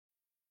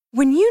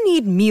When you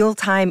need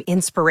mealtime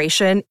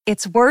inspiration,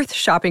 it's worth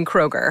shopping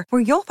Kroger,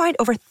 where you'll find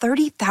over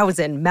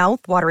 30,000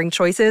 mouth-watering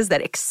choices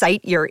that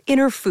excite your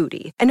inner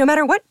foodie. And no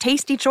matter what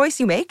tasty choice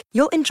you make,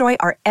 you'll enjoy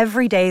our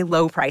everyday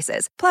low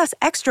prices, plus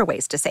extra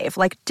ways to save,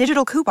 like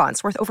digital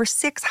coupons worth over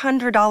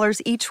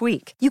 $600 each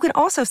week. You can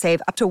also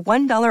save up to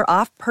 $1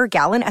 off per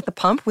gallon at the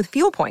pump with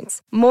fuel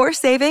points. More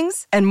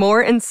savings and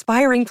more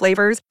inspiring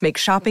flavors make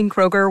shopping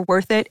Kroger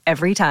worth it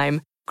every time.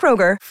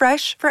 Kroger,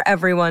 fresh for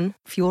everyone.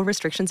 Fuel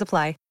restrictions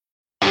apply.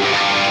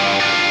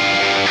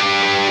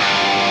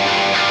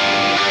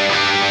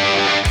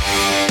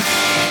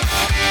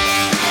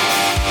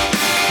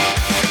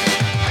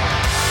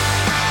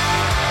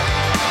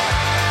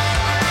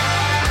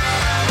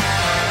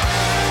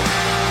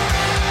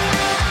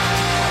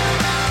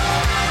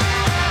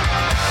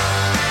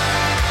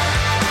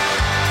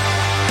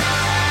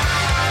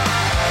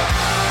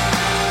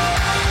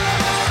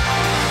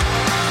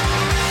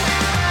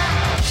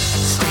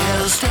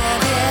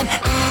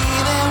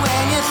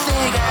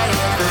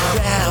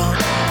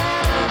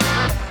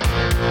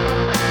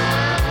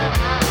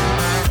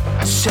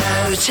 So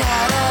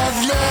tired of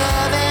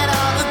living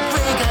on the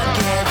brink of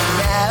getting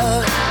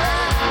out.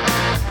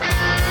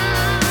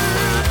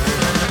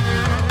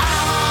 I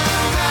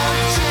wanna go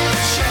to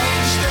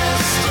change the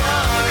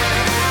story.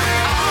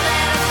 All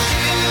that I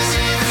choose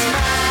is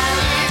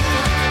mine.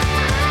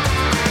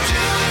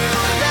 Do it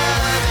for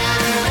love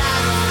and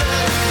not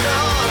for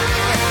glory.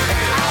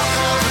 I'll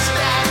go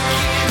back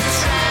in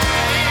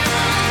time.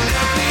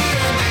 Look me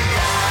in the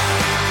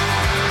eye.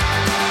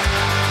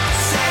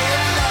 Say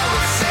hello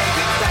and say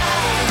goodbye.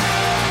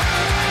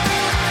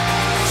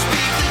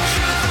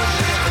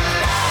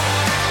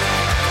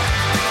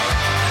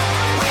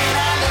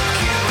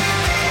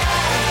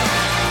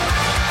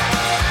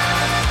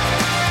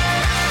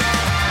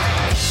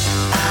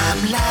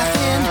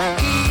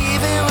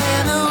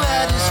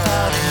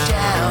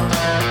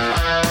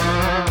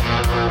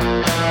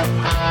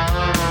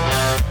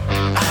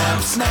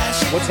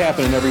 What's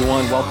happening,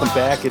 everyone? Welcome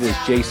back. It is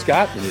Jay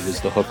Scott, and it is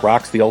the Hook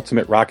Rocks, the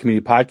ultimate rock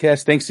community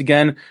podcast. Thanks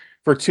again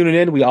for tuning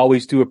in. We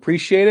always do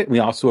appreciate it. We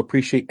also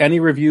appreciate any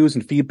reviews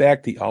and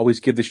feedback that you always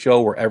give the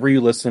show wherever you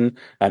listen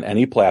on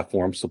any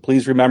platform. So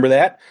please remember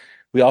that.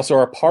 We also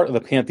are a part of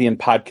the Pantheon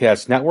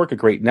Podcast Network, a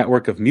great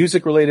network of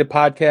music-related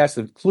podcasts,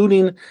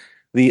 including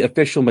the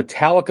official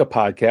Metallica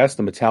podcast,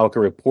 the Metallica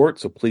Report.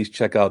 So please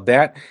check out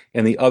that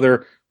and the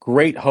other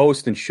great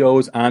hosts and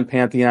shows on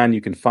Pantheon.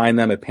 You can find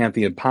them at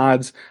Pantheon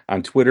Pods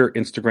on Twitter,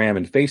 Instagram,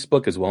 and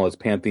Facebook, as well as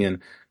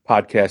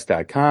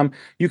PantheonPodcast.com.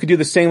 You can do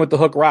the same with the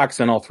Hook Rocks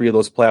on all three of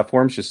those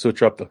platforms. Just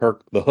search up the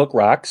Hook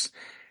Rocks.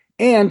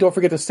 And don't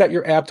forget to set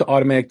your app to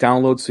automatic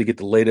download so you get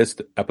the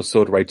latest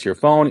episode right to your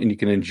phone, and you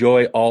can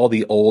enjoy all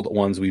the old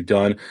ones we've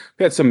done.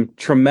 We've had some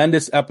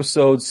tremendous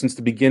episodes since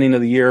the beginning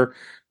of the year.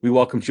 We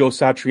welcome Joe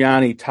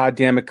Satriani, Todd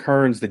Dammit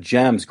Kearns, the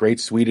Gems,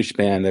 great Swedish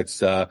band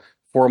that's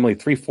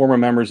three former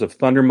members of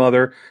Thunder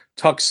Mother.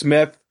 Tuck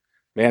Smith,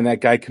 man,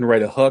 that guy can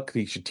write a hook.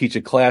 He should teach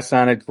a class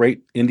on it.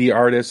 Great indie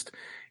artist.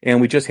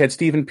 And we just had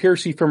Stephen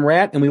Piercy from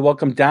Rat, and we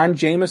welcome Don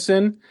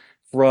Jameson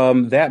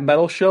from That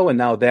Metal Show, and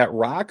now That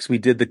Rocks. We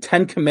did the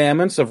 10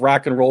 Commandments of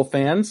rock and roll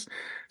fans.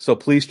 So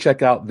please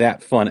check out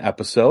that fun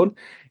episode.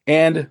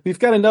 And we've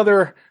got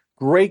another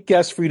great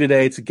guest for you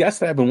today. It's a guest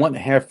that I've been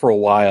wanting to have for a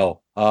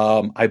while.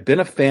 I've been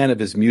a fan of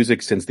his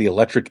music since the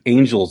Electric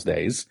Angels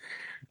days.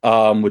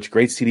 Which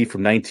great CD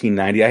from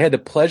 1990. I had the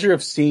pleasure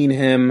of seeing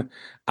him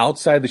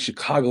outside the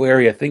Chicago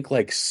area, I think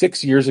like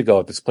 6 years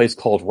ago at this place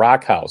called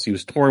Rock House. He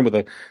was touring with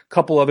a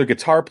couple other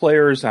guitar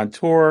players on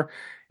tour,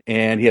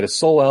 and he had a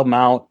solo album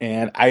out,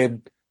 and I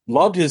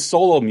loved his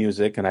solo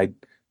music, and I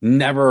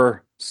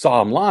never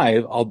saw him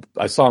live.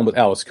 I saw him with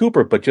Alice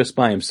Cooper, but just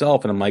by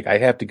himself, and I'm like, I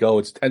have to go.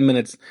 It's 10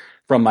 minutes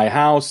from my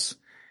house,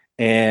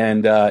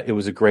 and it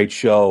was a great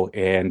show,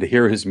 and to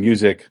hear his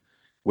music,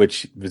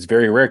 which is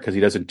very rare because he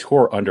doesn't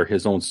tour under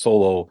his own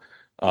solo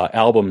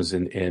albums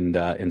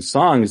and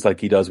songs like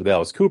he does with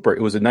Alice Cooper.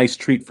 It was a nice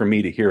treat for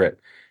me to hear it.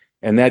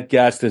 And that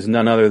guest is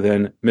none other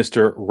than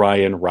Mr.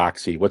 Ryan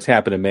Roxie. What's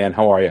happening, man?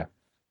 How are you?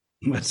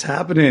 What's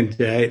happening,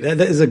 Jay? That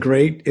is a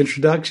great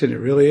introduction. It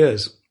really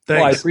is.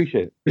 Thanks. Oh, I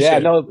appreciate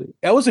it. No,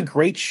 that was a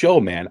great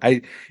show, man.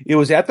 It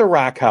was at the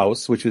Rock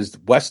House, which is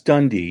West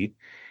Dundee,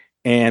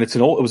 and it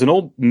was an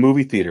old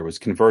movie theater. It was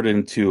converted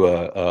into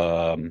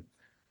a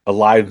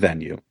live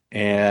venue.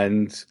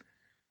 And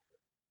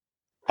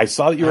I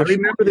saw that you were. I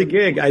remember the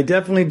gig. I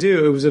definitely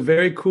do. It was a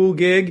very cool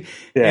gig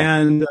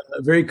and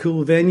a very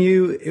cool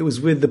venue. It was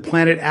with the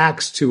Planet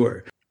Axe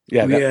tour.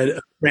 Yeah, we had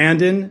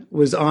Brandon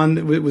was on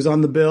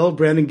the bill,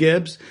 Brandon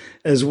Gibbs,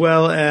 as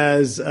well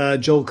as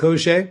Joel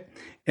Cochet,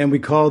 and we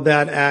called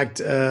that act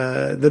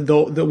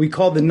we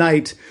called the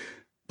night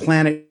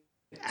Planet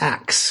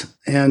Axe.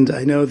 And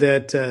I know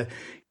that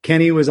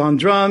Kenny was on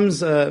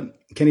drums,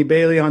 Kenny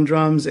Bailey on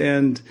drums,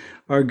 and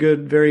our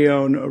good very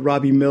own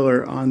Robbie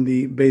Miller on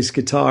the bass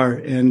guitar.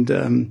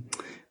 And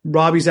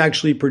Robbie's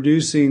actually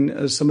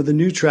producing some of the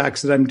new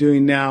tracks that I'm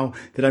doing now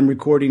that I'm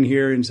recording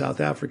here in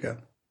South Africa.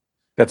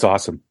 That's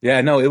awesome.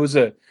 Yeah, no, it was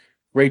a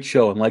great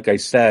show. And like I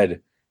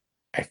said,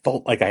 I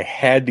felt like I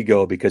had to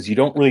go because you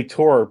don't really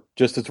tour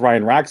just as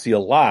Ryan Roxie a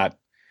lot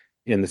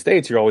in the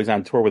States. You're always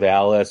on tour with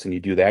Alice and you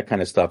do that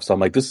kind of stuff. So I'm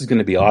like, this is going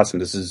to be awesome.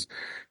 This is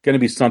going to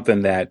be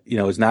something that,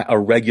 is not a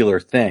regular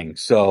thing.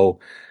 So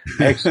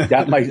I actually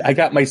got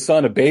my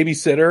son a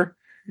babysitter,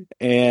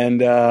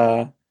 and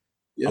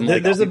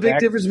there's a big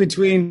difference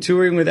between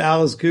touring with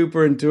Alice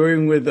Cooper and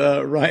touring with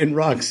Ryan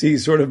Roxie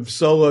sort of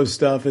solo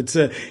stuff. It's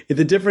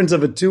the difference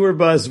of a tour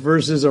bus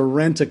versus a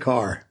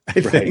rent-a-car,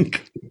 I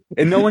think.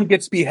 And no one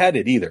gets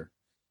beheaded either.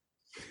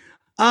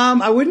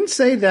 I wouldn't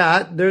say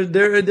that.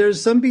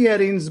 There's some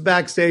beheadings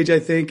backstage, I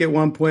think, at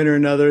one point or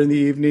another in the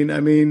evening. I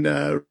mean,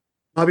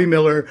 Bobby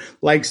Miller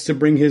likes to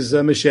bring his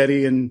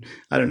machete and,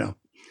 I don't know,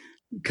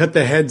 cut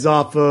the heads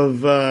off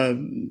of, I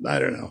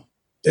don't know.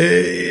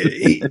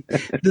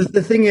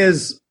 The thing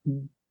is,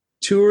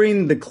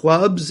 touring the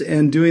clubs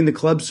and doing the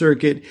club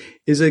circuit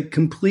is a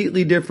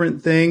completely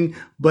different thing,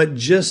 but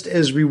just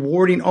as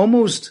rewarding,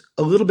 almost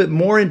a little bit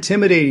more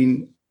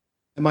intimidating,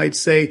 I might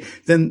say,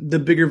 than the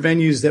bigger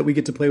venues that we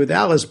get to play with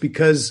Alice,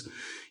 because,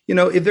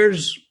 if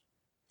there's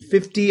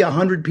 50,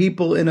 100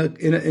 people in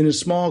a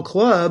small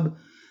club,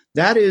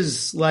 that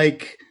is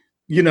like,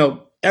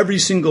 every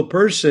single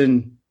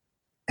person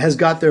has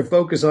got their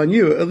focus on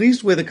you. At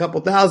least with a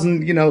couple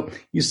thousand,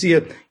 you see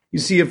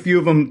a few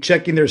of them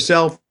checking their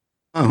cell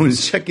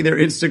phones, checking their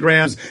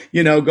Instagrams,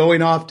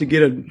 going off to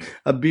get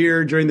a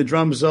beer during the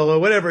drum solo,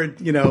 whatever,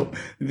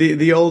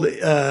 the old,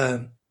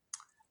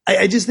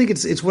 I just think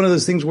it's one of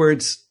those things where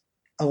it's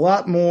a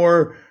lot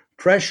more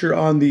pressure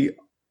on the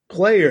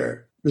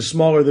player, the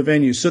smaller the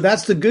venue. So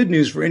that's the good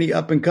news for any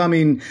up and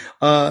coming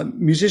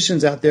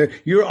musicians out there.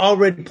 You're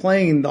already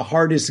playing the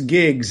hardest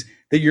gigs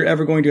that you're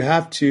ever going to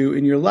have to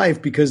in your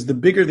life, because the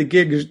bigger the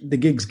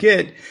gigs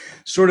get,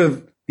 sort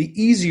of the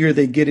easier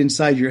they get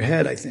inside your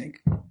head, I think.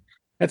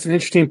 That's an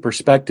interesting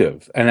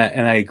perspective. And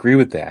I agree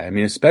with that. I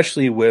mean,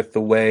 especially with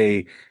the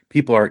way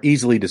people are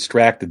easily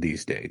distracted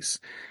these days.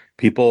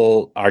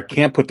 People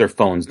can't put their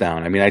phones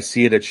down. I mean, I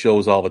see it at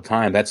shows all the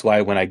time. That's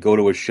why when I go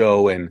to a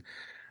show, and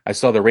I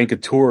saw the Rank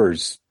of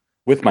Tours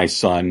with my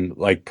son,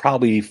 like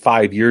probably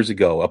 5 years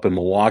ago up in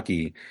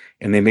Milwaukee,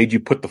 and they made you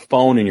put the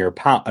phone in in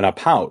a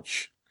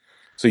pouch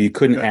so you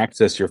couldn't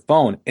access your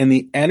phone. And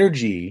the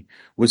energy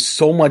was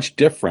so much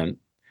different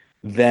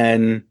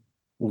than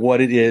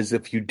what it is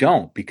if you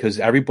don't, because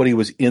everybody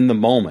was in the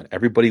moment.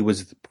 Everybody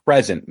was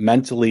present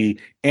mentally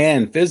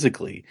and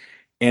physically.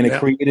 And it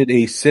created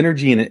a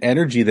synergy and an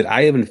energy that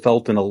I haven't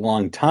felt in a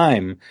long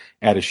time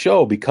at a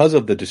show because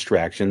of the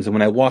distractions. And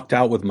when I walked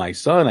out with my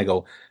son, I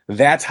go,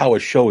 that's how a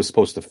show is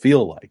supposed to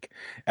feel like.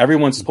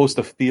 Everyone's supposed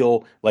to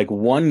feel like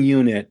one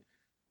unit,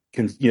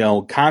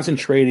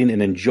 concentrating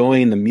and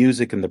enjoying the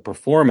music and the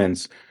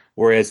performance.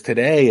 Whereas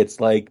today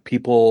it's like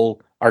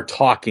people are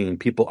talking,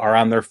 people are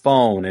on their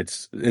phone.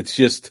 It's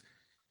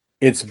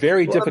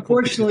very difficult.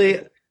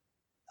 Unfortunately,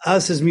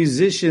 us as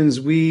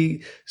musicians,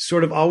 we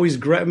sort of always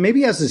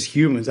maybe us as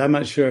humans, I'm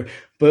not sure,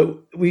 but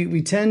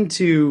we tend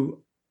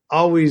to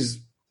always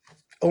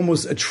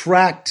almost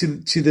attract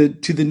to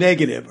the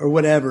negative or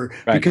whatever,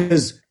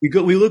 because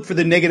we look for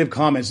the negative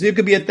comments. There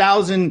could be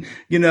 1,000,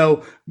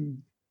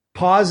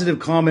 positive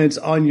comments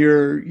on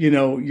your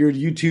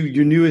YouTube,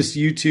 your newest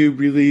YouTube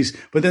release,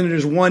 but then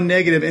there's one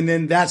negative, and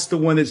then that's the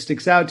one that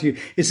sticks out to you.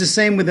 It's the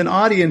same with an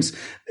audience.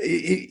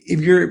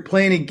 If you're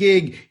playing a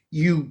gig,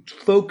 you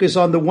focus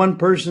on the one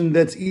person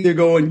that's either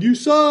going, you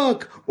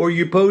suck, or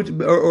you post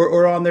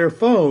or on their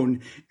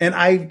phone. And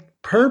I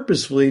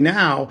purposefully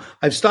now,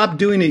 I've stopped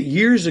doing it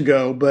years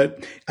ago,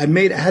 but I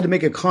had to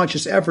make a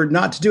conscious effort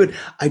not to do it.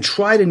 I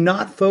try to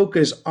not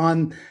focus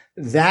on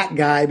that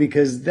guy,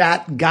 because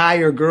that guy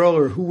or girl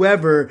or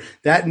whoever,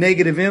 that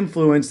negative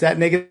influence, that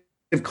negative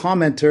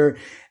commenter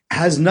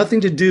has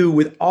nothing to do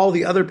with all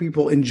the other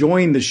people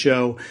enjoying the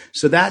show.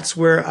 So that's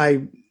where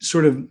I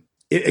sort of,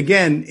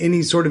 again,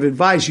 any sort of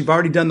advice, you've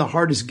already done the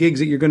hardest gigs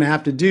that you're going to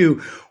have to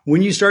do.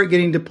 When you start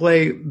getting to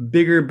play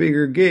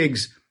bigger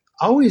gigs,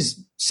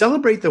 always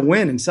celebrate the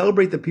win and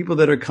celebrate the people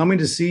that are coming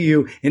to see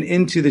you and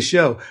into the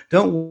show.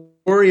 Don't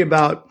worry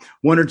about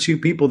one or two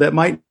people that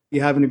might be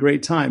having a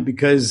great time,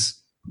 because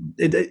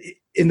in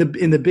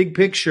the big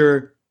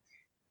picture,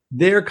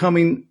 they're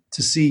coming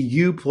to see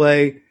you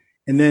play,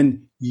 and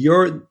then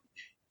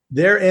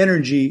their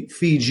energy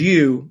feeds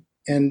you.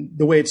 And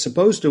the way it's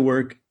supposed to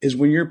work is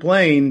when you're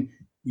playing,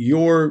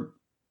 your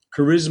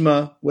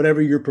charisma,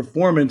 whatever your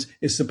performance,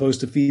 is supposed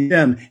to feed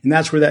them, and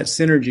that's where that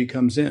synergy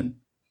comes in.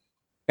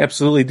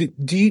 Absolutely.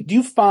 Do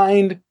you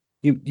find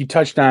you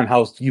touched on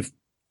how you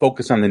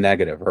focus on the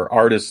negative, or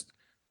artists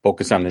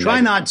focus on the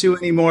Try negative? not to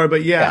anymore,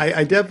 but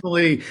I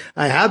definitely,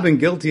 I have been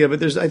guilty of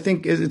it. I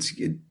think it's,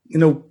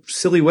 in a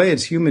silly way,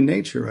 it's human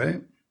nature,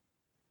 right?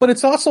 But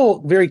it's also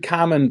very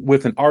common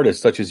with an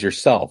artist such as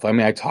yourself. I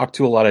mean, I talk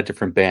to a lot of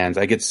different bands.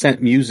 I get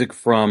sent music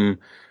from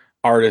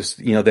artists,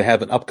 they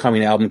have an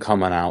upcoming album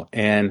coming out.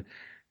 And,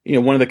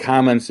 one of the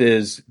comments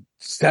is,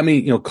 send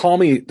me, call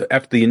me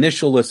after the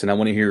initial listen. I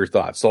want to hear your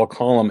thoughts. So I'll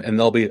call them, and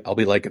I'll be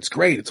like, it's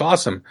great. It's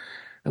awesome.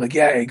 I'm like,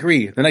 yeah, I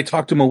agree. Then I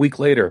talk to them a week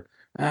later.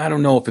 I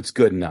don't know if it's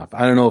good enough.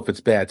 I don't know if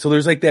it's bad. So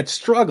there's like that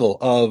struggle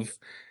of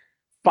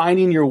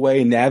finding your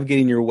way,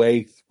 navigating your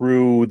way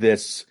through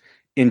this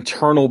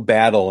internal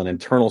battle and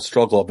internal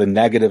struggle of the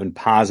negative and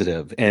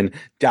positive and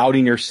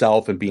doubting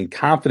yourself and being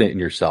confident in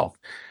yourself.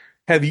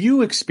 Have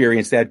you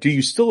experienced that? Do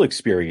you still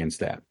experience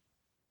that?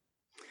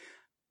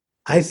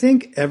 I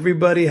think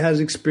everybody has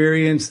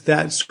experienced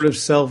that sort of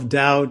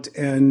self-doubt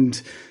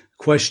and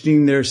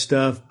questioning their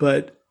stuff.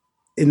 But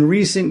in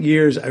recent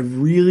years, I've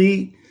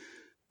really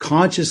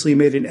consciously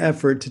made an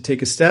effort to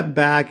take a step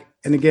back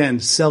and, again,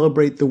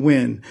 celebrate the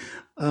win.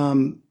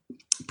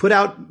 Put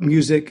out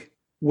music,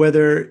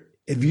 even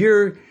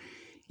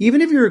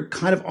if you're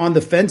kind of on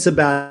the fence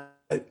about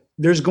it,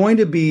 there's going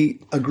to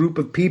be a group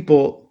of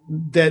people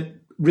that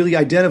really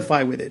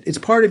identify with it. It's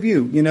part of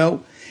you, you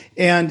know?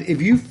 And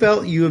if you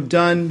felt you have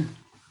done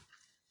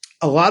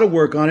a lot of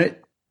work on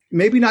it,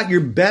 maybe not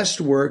your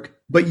best work,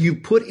 but you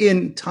put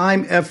in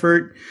time,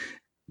 effort,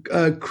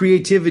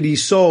 creativity,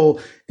 soul,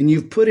 and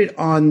you've put it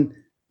on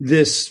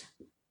this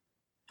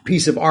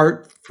piece of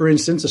art, for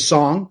instance, a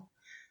song,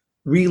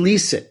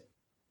 release it.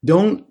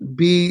 Don't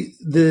be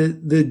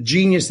the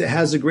genius that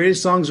has the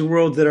greatest songs in the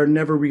world that are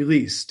never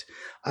released.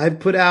 I've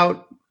put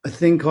out a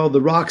thing called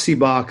the Roxie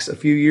box a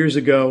few years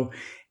ago,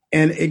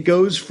 and it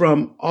goes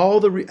from all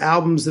the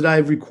albums that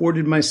I've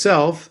recorded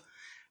myself,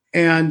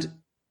 and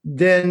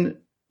then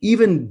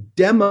even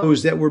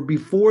demos that were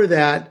before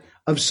that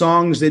of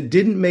songs that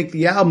didn't make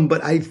the album,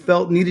 but I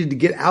felt needed to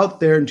get out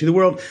there into the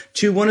world,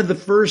 to one of the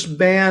first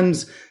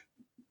bands,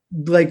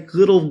 like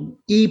little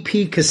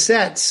EP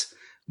cassettes.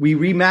 We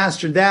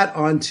remastered that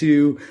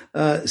onto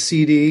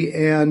CD,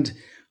 and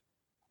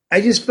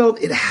I just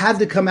felt it had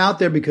to come out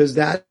there because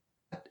that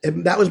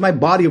was my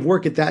body of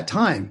work at that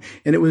time.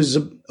 And it was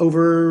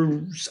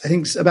over, I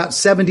think, about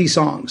 70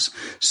 songs.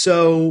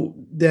 So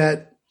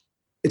that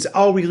it's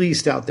all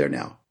released out there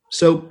now.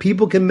 So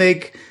people can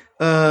they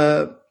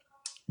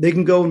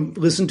can go and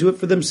listen to it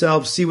for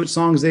themselves, see what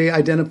songs they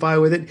identify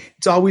with it.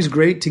 It's always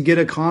great to get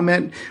a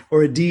comment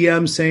or a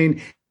DM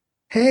saying,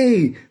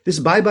 hey, this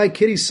Bye Bye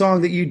Kitty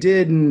song that you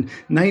did in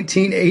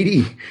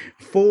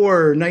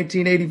 1984,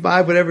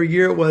 1985, whatever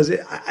year it was,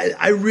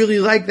 I really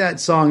like that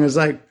song. I was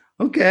like,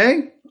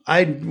 okay,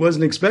 I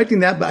wasn't expecting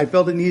that, but I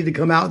felt it needed to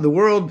come out in the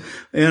world,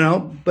 you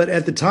know. But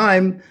at the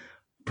time,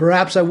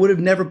 perhaps I would have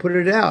never put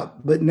it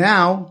out. But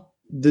now,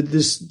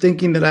 this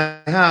thinking that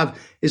I have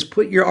is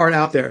put your art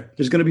out there.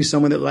 There's going to be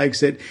someone that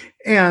likes it.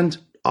 And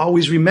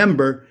always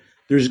remember,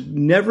 there's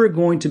never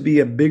going to be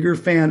a bigger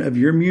fan of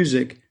your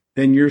music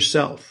than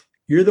yourself.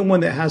 You're the one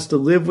that has to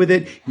live with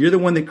it. You're the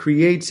one that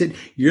creates it.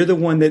 You're the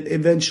one that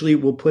eventually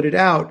will put it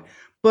out.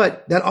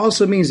 But that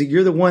also means that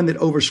you're the one that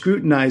over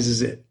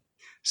scrutinizes it.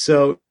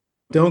 So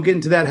don't get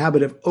into that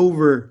habit of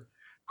over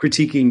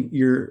critiquing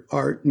your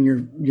art and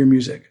your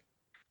music.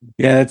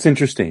 Yeah, that's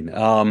interesting.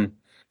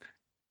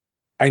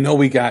 I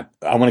know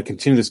I want to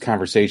continue this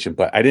conversation,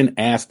 but I didn't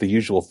ask the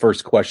usual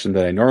first question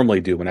that I normally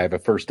do when I have a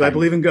first time. I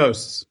believe in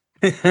ghosts.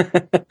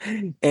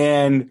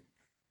 And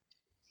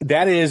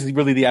that is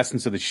really the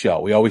essence of the show.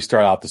 We always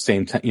start out the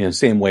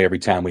same way every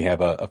time we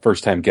have a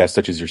first time guest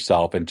such as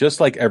yourself. And just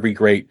like every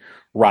great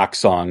rock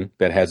song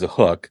that has a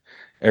hook,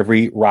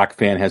 every rock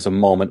fan has a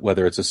moment,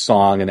 whether it's a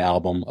song, an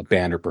album, a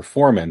band, or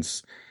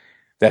performance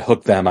that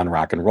hooked them on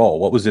rock and roll.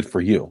 What was it for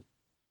you?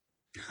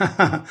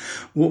 What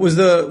was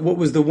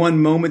the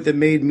one moment that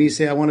made me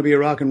say I want to be a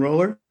rock and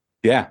roller?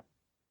 Yeah.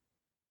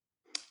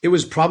 It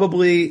was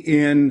probably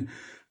in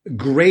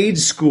grade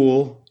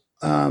school.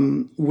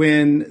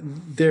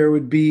 When there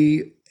would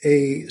be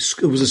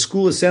it was a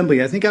school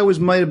assembly. I think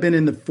might have been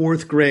in the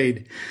 4th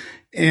grade,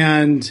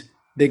 and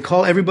they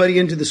call everybody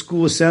into the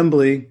school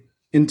assembly,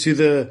 into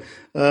the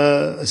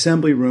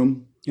assembly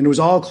room, and it was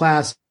all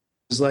classes.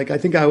 Like, I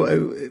think I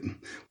was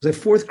at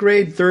 4th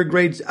grade, 3rd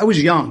grade. I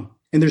was young,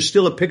 and there's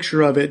still a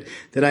picture of it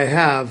that I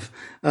have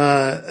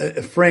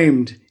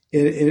framed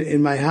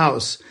in my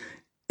house.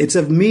 It's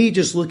of me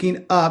just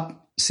looking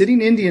up,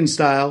 sitting Indian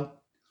style,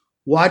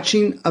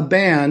 watching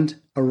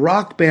a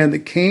rock band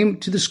that came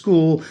to the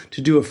school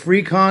to do a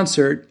free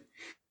concert.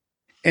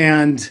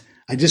 And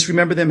I just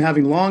remember them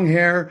having long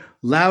hair,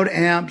 loud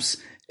amps,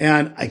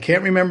 and I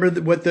can't remember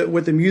what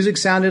the music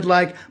sounded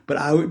like, but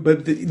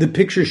the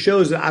picture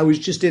shows that I was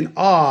just in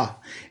awe.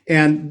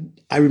 And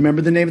I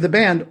remember the name of the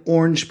band,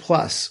 Orange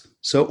Plus.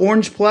 So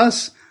Orange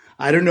Plus,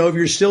 I don't know if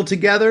you're still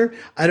together.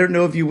 I don't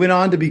know if you went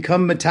on to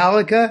become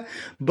Metallica,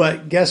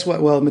 but guess what?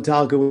 Well,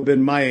 Metallica would have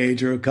been my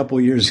age or a couple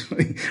of years,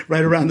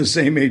 right around the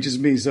same age as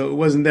me. So it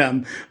wasn't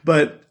them.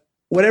 But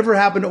whatever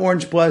happened to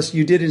Orange Plus,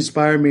 you did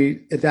inspire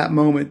me at that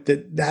moment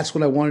that's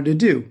what I wanted to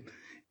do.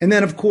 And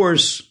then, of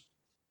course,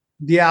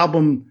 the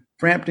album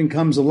Frampton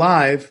Comes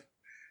Alive,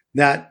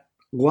 that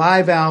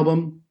live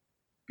album,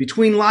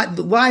 between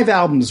live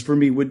albums for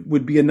me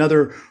would be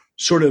another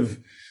sort of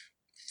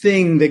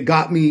thing that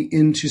got me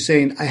into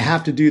saying, I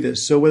have to do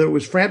this. So whether it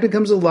was Frampton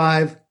Comes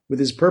Alive with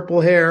his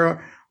purple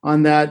hair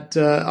on that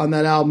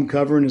album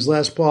cover and his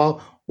Les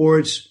Paul, or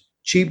it's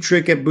Cheap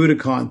Trick at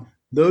Budokan,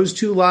 those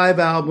 2 live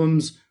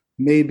albums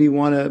made me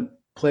want to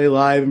play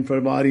live in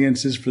front of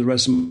audiences for the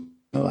rest of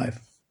my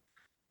life.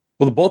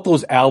 Well, both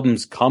those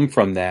albums come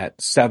from that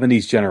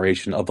 70s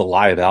generation of the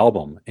live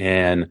album.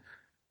 And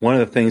one of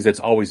the things that's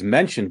always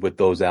mentioned with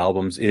those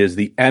albums is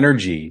the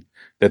energy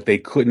that they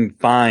couldn't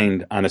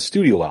find on a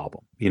studio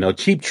album. You know,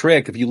 Cheap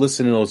Trick, if you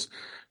listen to those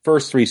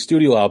first 3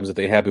 studio albums that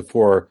they had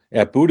before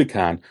at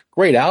Budokan,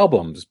 great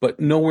albums, but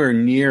nowhere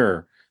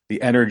near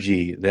the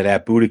energy that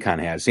At Budokan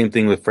had. Same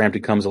thing with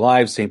Frampton Comes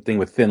Alive, same thing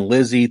with Thin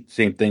Lizzy,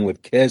 same thing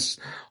with Kiss,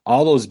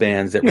 all those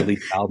bands that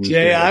released albums.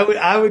 Jay,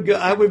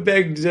 I would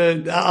beg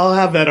to, I'll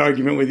have that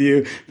argument with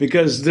you,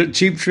 because the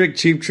Cheap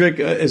Trick,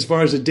 as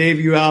far as a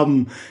debut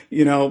album,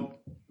 you know,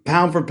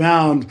 pound for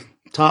pound,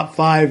 top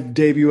 5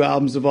 debut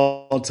albums of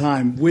all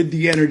time, with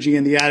the energy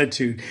and the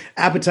attitude.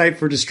 Appetite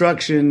for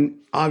Destruction,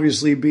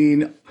 obviously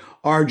being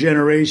our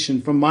generation,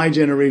 from my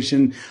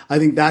generation, I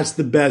think that's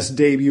the best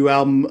debut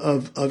album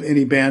of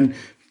any band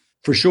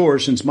for sure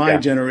since my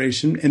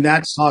generation. And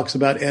that talks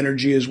about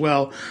energy as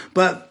well.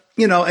 But,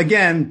 you know,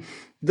 again,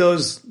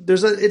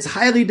 it's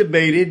highly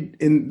debated,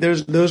 and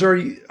those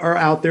are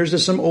out there.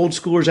 There's some old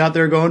schoolers out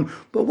there going,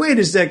 but wait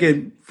a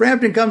second,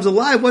 Frampton Comes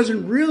Alive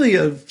wasn't really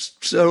a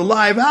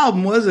live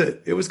album, was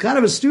it? It was kind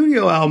of a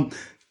studio album,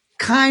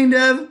 kind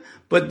of,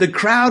 but the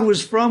crowd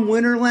was from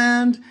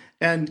Winterland.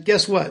 And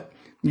guess what?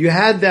 You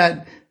had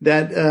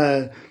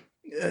that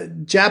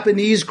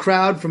Japanese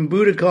crowd from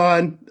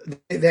Budokan.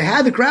 They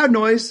had the crowd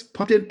noise,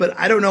 pumped it, but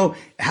I don't know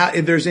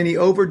if there's any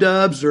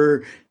overdubs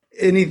or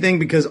anything,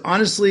 because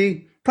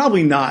honestly,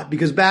 probably not.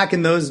 Because back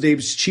in those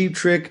days, Cheap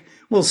Trick,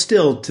 well,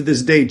 still to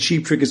this day,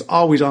 Cheap Trick is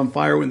always on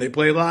fire when they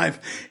play live.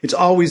 It's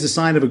always a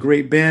sign of a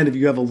great band if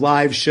you have a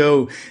live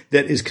show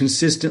that is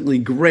consistently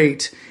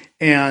great,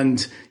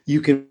 and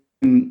you can,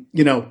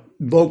 you know,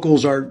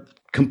 vocals are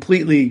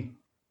completely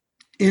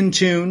in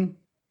tune,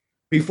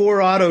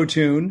 before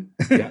auto-tune.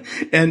 Yeah.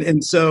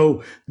 and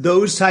so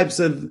those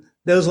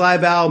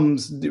live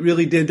albums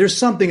really did. There's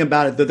something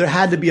about it, though. There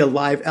had to be a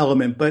live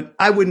element, but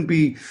I wouldn't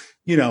be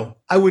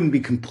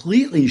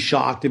completely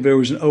shocked if there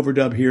was an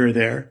overdub here or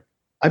there.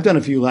 I've done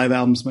a few live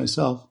albums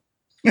myself.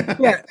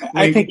 Yeah,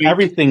 I think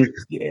everything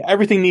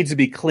needs to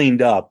be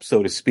cleaned up,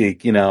 so to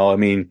speak, you know, I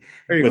mean,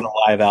 with a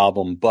live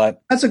album,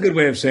 but that's a good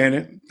way of saying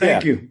it.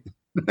 Thank you.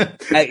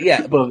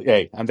 Well,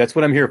 hey, that's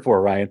what I'm here for,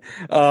 Ryan.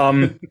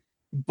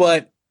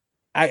 But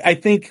I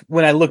think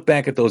when I look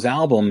back at those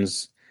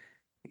albums,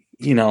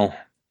 you know,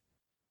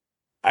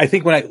 I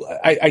think when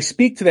I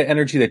speak to that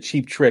energy that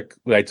Cheap Trick,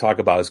 what I talk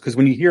about, is because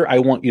when you hear I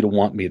Want You to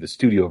Want Me, the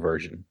studio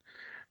version,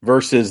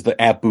 versus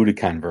the At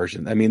Budokan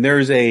version, I mean,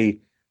 there's a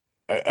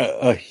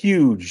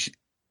huge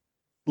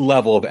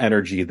level of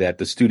energy that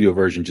the studio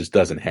version just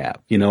doesn't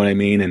have. You know what I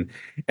mean?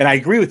 And I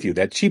agree with you,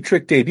 that Cheap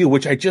Trick debut,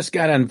 which I just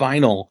got on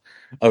vinyl,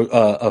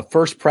 a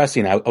first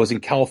pressing. I was in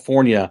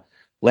California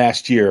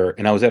last year,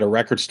 and I was at a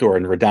record store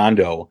in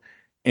Redondo,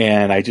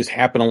 and I just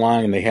happened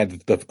along, and they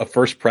had a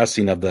first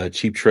pressing of the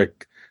Cheap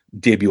Trick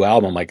debut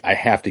album. I'm like, I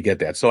have to get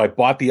that. So I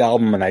bought the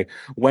album, and I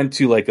went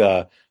to like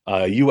a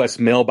U.S.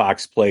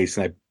 mailbox place,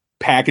 and I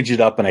packaged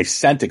it up, and I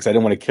sent it because I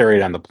didn't want to carry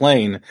it on the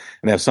plane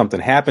and have something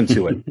happen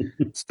to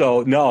it.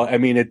 So no, I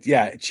mean,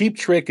 Cheap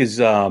Trick is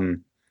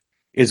one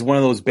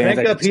of those bands.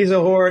 Crank up He's a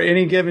Whore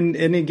any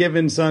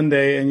given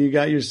Sunday, and you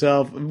got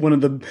yourself one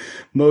of the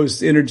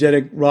most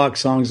energetic rock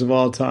songs of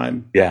all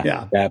time.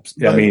 Yeah.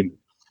 I mean,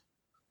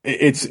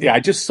 I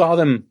just saw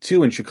them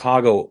too in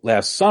Chicago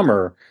last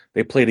summer.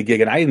 They played a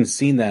gig, and I hadn't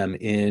seen them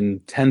in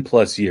 10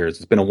 plus years.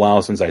 It's been a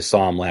while since I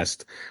saw them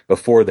last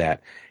before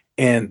that,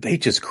 and they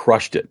just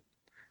crushed it.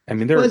 I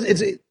mean,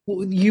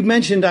 you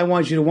mentioned I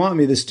Want You to Want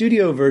Me. The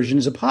studio version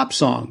is a pop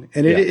song,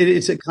 and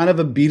it's a kind of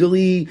a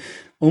Beatley,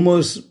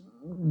 almost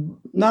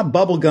not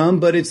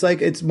bubblegum, but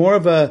it's more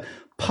of a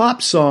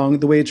pop song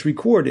the way it's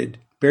recorded.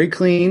 Very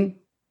clean,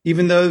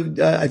 even though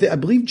I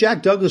believe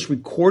Jack Douglas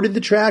recorded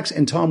the tracks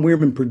and Tom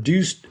Weirman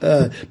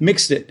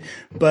mixed it,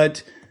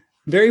 but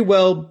very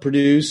well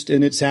produced,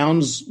 and it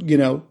sounds, you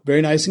know,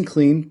 very nice and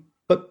clean,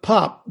 but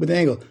pop with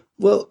angle.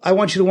 Well, I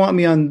Want You to Want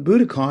Me on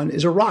Budokan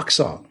is a rock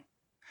song.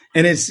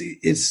 And that's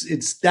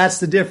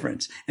the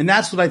difference. And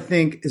that's what I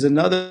think is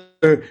another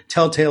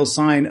telltale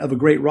sign of a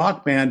great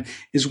rock band,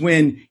 is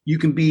when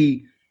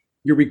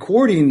your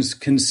recordings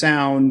can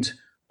sound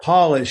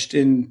polished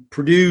and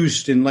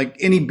produced and like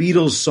any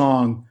Beatles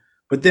song.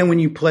 But then when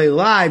you play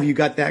live, you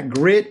got that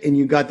grit and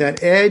you got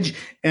that edge.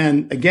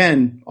 And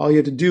again, all you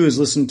have to do is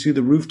listen to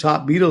the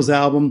Rooftop Beatles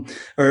album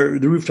or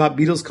the Rooftop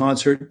Beatles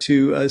concert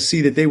to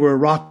see that they were a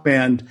rock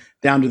band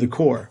down to the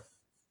core.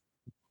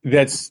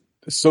 That's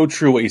so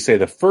true what you say.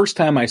 The first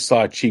time I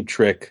saw Cheap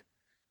Trick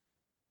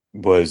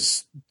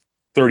was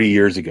 30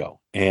 years ago,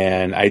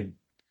 and I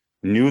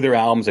knew their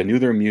albums. I knew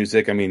their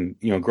music. I mean,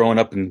 you know, growing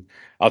up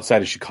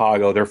outside of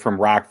Chicago, they're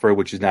from Rockford,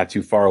 which is not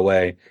too far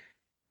away.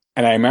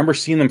 And I remember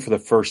seeing them for the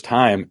first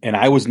time, and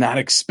I was not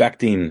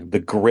expecting the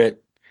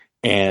grit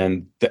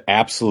and the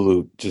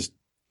absolute just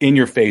in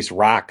your face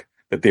rock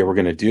that they were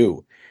going to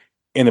do.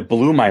 And it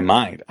blew my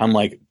mind. I'm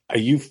like, are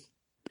you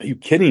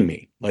kidding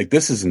me? Like,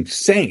 this is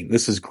insane.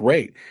 This is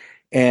great.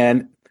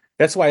 And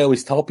that's why I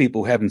always tell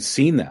people who haven't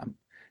seen them,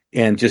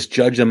 and just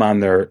judge them on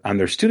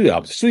their studio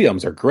albums. Studio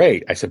albums are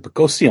great. I said, but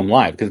go see them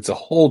live because it's a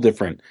whole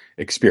different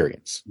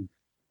experience.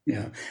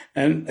 Yeah.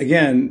 And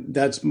again,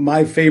 that's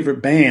my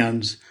favorite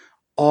bands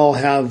all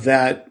have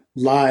that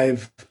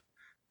live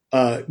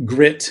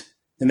grit,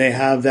 and they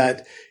have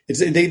that.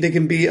 They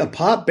can be a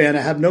pop band.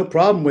 I have no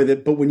problem with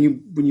it, but when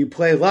you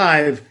play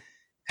live,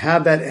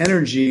 have that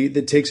energy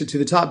that takes it to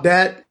the top.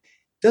 That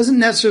doesn't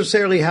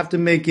necessarily have to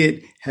make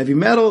it heavy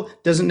metal.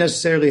 Doesn't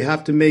necessarily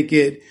have to make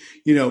it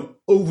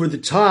over the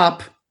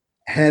top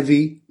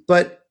heavy.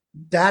 But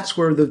that's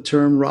where the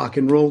term rock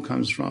and roll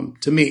comes from.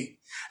 To me,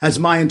 that's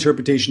my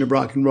interpretation of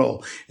rock and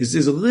roll.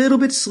 Is a little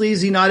bit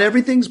sleazy. Not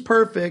everything's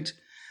perfect,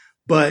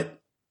 but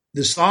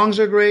the songs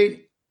are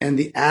great and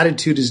the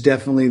attitude is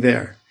definitely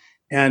there.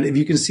 And if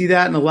you can see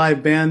that in a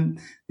live band,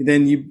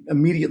 then you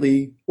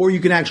immediately, or you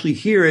can actually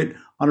hear it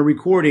on a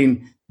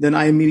recording, then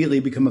I immediately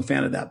become a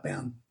fan of that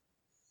band.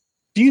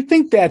 Do you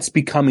think that's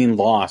becoming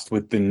lost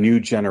with the new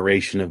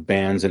generation of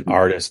bands and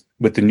artists,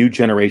 with the new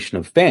generation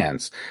of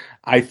fans?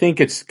 I think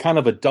it's kind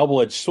of a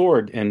double-edged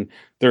sword, and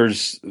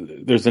there's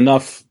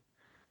enough,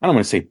 I don't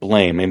want to say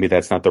blame, maybe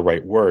that's not the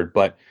right word,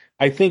 but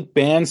I think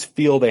bands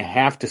feel they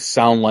have to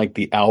sound like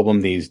the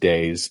album these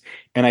days,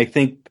 and I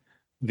think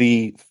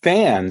the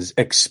fans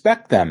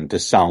expect them to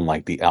sound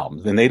like the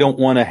albums, and they don't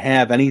want to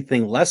have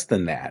anything less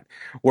than that.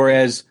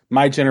 Whereas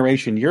my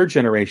generation, your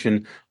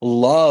generation,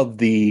 loved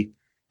the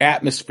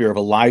atmosphere of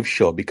a live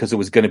show because it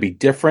was going to be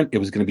different. It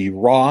was going to be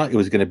raw. It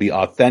was going to be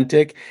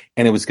authentic,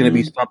 and it was going to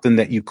be something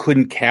that you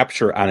couldn't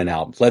capture on an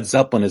album. Led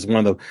Zeppelin is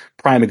one of the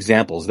prime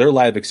examples. Their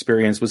live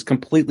experience was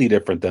completely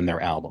different than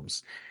their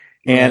albums.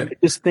 And I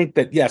just think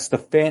that, yes,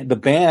 the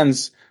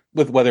bands,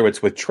 with whether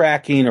it's with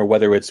tracking or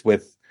whether it's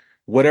with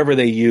whatever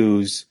they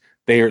use,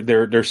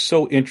 they're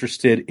so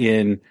interested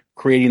in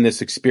creating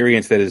this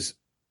experience that is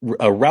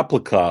a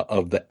replica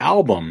of the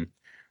album,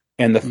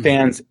 and the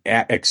fans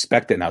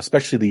expect it now,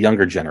 especially the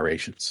younger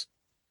generations.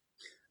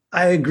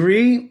 I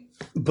agree,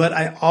 but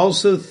I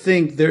also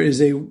think there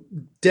is a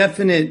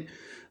definite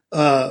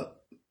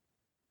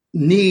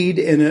need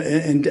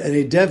and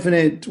a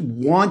definite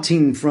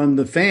wanting from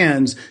the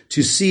fans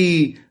to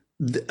see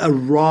a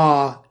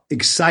raw,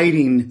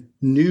 exciting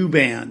new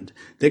band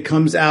that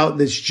comes out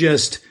that's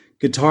just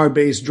guitar,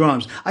 bass,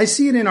 drums. I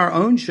see it in our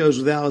own shows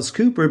with Alice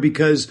Cooper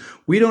because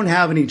we don't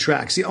have any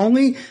tracks. The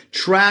only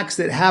tracks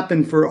that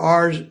happen for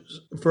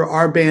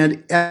our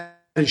band at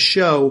a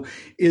show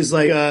is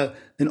like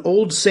an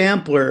old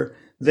sampler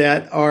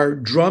that our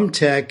drum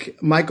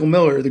tech, Michael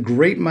Miller, the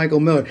great Michael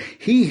Miller,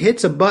 he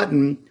hits a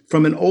button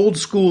from an old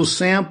school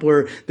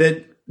sampler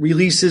that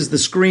releases the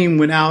scream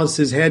when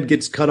Alice's head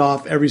gets cut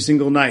off every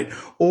single night.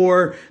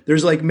 Or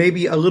there's like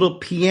maybe a little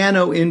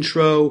piano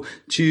intro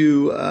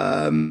to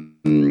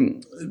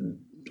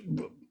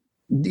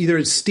either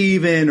it's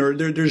Steven or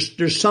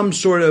there's some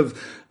sort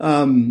of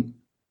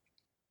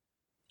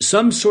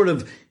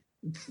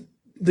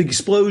the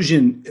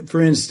explosion,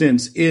 for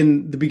instance,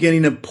 in the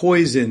beginning of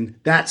Poison.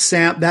 That's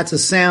a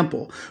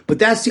sample, but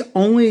that's the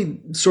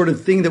only sort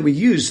of thing that we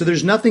use. So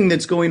there's nothing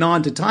that's going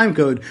on to time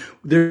code.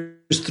 There's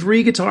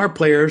 3 guitar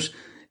players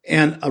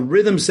and a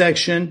rhythm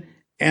section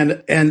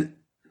and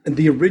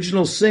the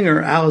original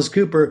singer, Alice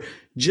Cooper,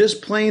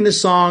 just playing the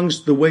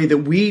songs the way that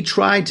we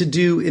tried to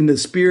do in the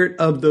spirit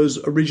of those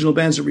original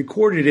bands that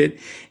recorded it.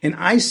 And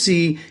I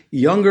see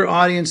younger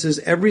audiences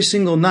every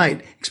single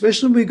night,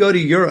 especially when we go to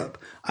Europe.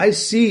 I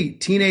see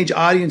teenage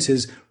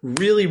audiences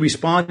really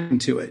responding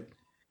to it.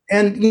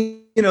 And,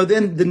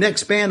 then the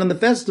next band on the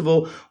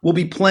festival will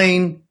be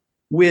playing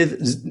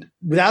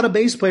without a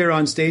bass player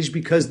on stage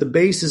because the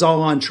bass is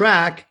all on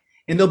track,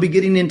 and they'll be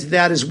getting into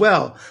that as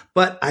well.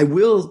 But I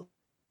will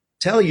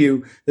tell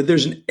you that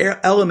there's an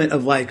element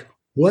of like,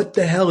 what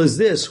the hell is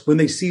this? When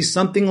they see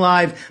something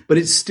live, but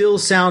it still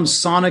sounds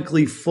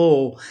sonically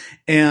full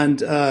and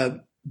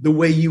the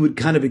way you would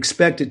kind of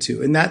expect it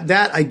to. And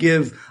that I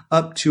give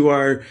up to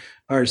our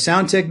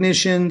sound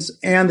technicians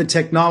and the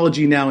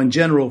technology now in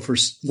general for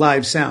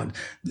live sound.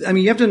 I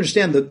mean, you have to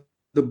understand that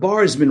the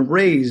bar has been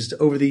raised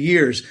over the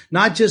years,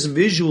 not just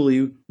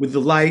visually with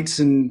the lights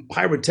and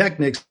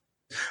pyrotechnics,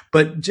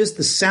 but just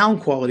the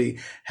sound quality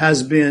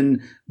has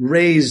been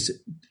raised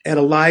at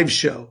a live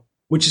show,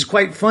 which is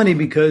quite funny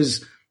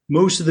because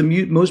most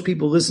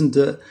people listen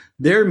to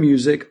their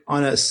music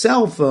on a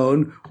cell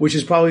phone, which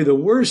is probably the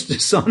worst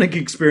sonic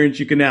experience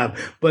you can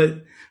have.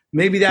 But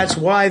maybe that's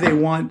why they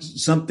want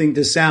something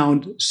to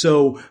sound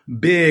so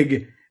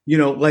big,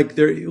 like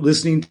they're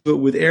listening to it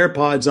with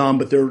AirPods on,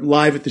 but they're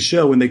live at the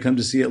show when they come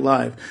to see it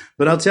live.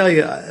 But I'll tell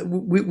you,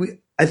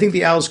 I think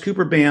the Alice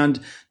Cooper Band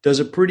does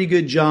a pretty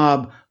good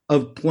job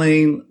of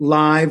playing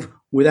live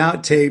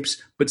without tapes,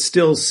 but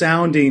still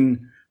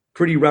sounding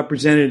pretty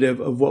representative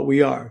of what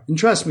we are. And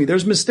trust me,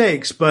 there's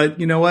mistakes, but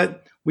you know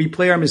what? We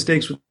play our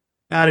mistakes with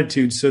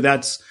attitude, so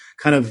that's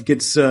kind of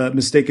gets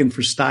mistaken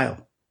for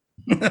style.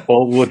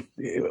 Well, what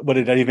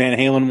did Eddie Van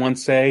Halen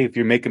once say? If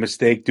you make a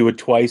mistake, do it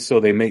twice, so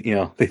they think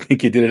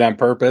you did it on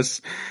purpose.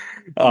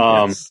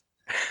 Yes.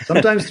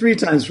 Sometimes 3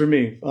 times for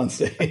me on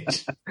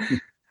stage.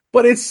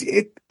 But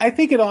I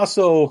think it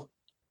also,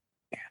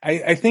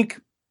 I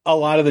think a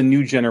lot of the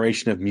new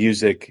generation of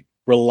music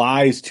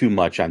relies too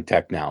much on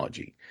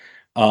technology.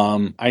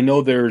 I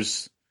know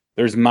there's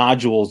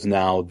modules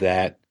now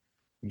that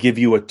give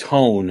you a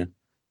tone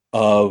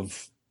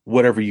of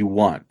whatever you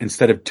want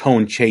instead of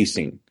tone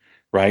chasing,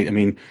 right? I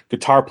mean,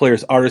 guitar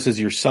players, artists as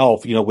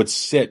yourself, would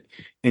sit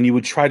and you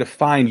would try to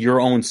find your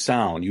own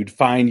sound. You'd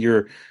find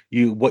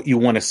what you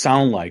want to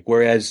sound like.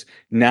 Whereas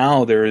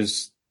now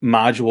there's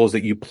modules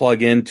that you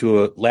plug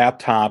into a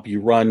laptop, you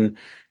run,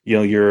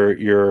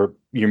 your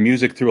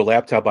music through a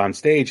laptop on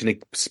stage and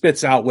it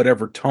spits out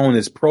whatever tone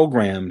is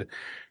programmed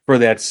for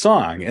that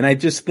song. And I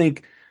just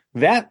think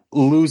that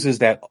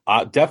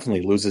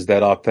definitely loses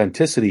that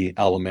authenticity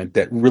element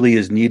that really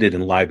is needed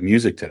in live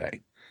music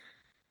today.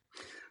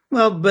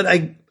 Well, but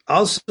I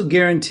also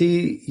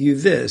guarantee you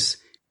this.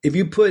 If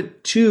you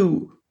put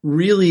two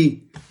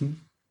really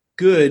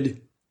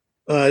good,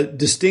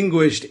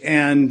 distinguished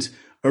and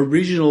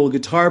original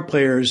guitar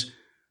players,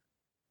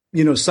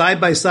 side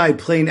by side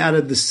playing out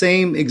of the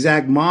same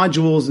exact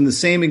modules and the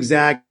same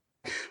exact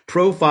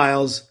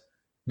profiles,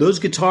 those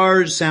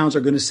guitar sounds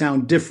are going to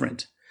sound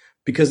different.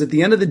 Because at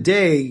the end of the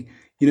day,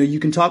 you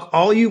can talk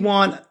all you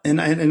want,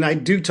 and I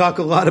do talk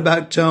a lot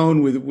about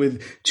tone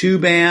with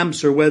tube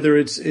amps or whether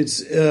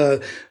it's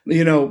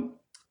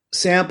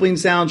sampling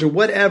sounds or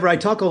whatever. I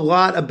talk a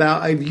lot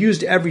about. I've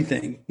used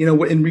everything.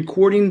 In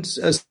recording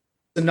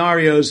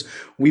scenarios,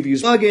 we've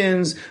used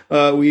plugins,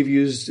 we've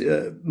used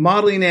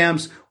modeling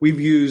amps, we've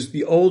used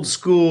the old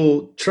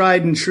school,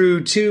 tried and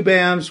true tube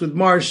amps with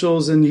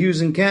Marshalls and Hughes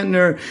and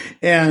Kentner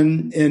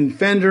and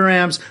Fender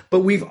amps. But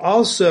we've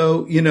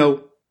also,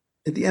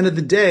 at the end of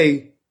the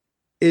day,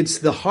 it's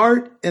the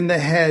heart and the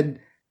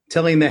head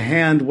telling the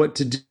hand what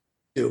to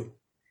do.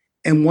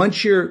 And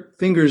once your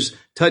fingers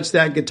touch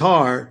that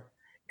guitar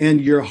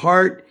and your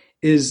heart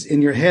is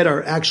and your head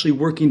are actually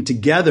working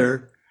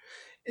together,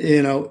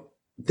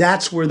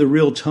 that's where the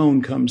real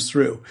tone comes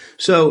through.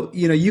 So,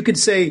 you could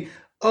say,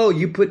 oh,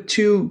 you put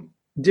two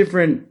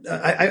different,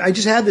 I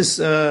just had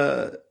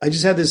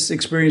this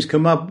experience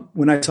come up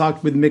when I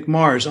talked with Mick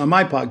Mars on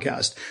my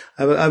podcast.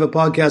 I have a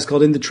podcast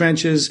called In the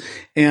Trenches,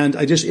 and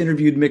I just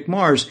interviewed Mick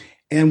Mars.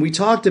 And we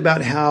talked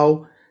about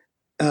how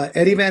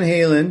Eddie Van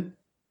Halen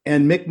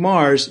and Mick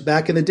Mars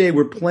back in the day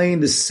were playing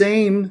the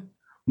same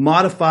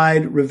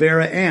modified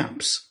Rivera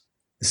amps,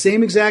 the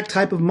same exact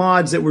type of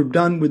mods that were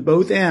done with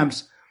both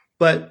amps,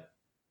 but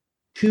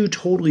two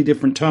totally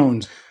different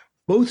tones,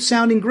 both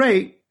sounding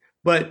great,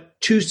 but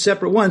two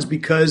separate ones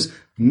because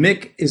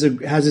Mick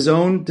has his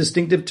own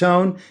distinctive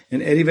tone,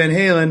 and Eddie Van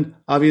Halen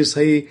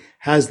obviously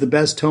has the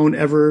best tone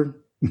ever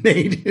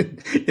made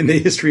in the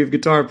history of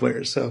guitar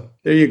players. So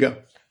there you go.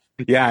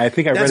 Yeah, I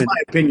think that's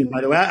my opinion,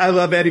 by the way. I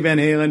love Eddie Van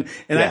Halen,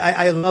 and yeah.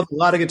 I love a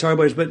lot of guitar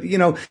players, but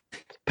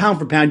pound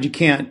for pound, you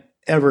can't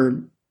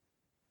ever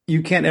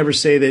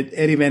say that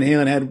Eddie Van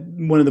Halen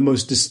had one of the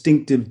most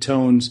distinctive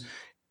tones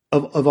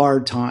of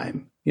our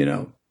time.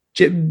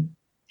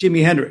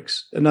 Jimi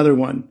Hendrix, another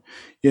one.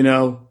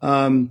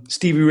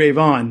 Stevie Ray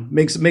Vaughan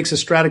makes a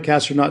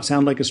Stratocaster not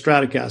sound like a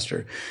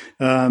Stratocaster.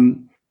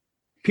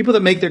 People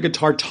that make their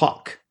guitar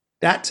talk,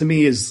 that to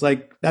me is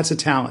that's a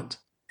talent.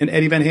 And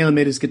Eddie Van Halen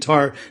made his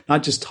guitar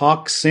not just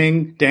talk,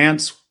 sing,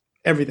 dance,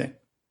 everything.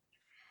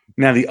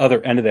 Now, the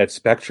other end of that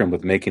spectrum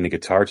with making the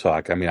guitar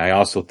talk, I mean, I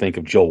also think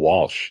of Joe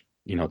Walsh,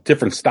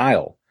 different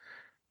style,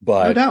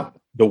 but no doubt.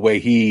 the way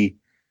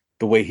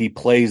he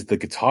plays the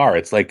guitar,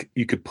 it's like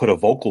you could put a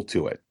vocal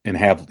to it and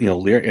have,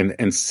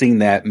 and sing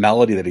that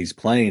melody that he's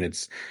playing.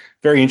 It's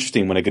very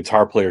interesting when a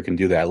guitar player can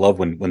do that. I love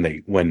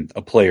when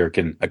a player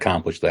can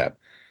accomplish that.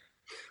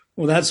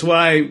 Well, that's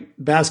why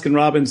Baskin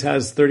Robbins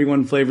has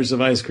 31 flavors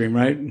of ice cream,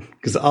 right?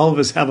 Because all of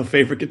us have a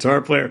favorite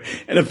guitar player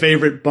and a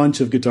favorite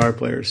bunch of guitar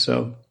players.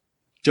 So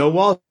Joe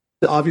Walsh,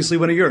 obviously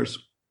one of yours.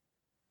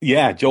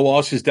 Yeah, Joe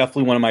Walsh is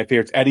definitely one of my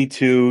favorites. Eddie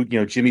too,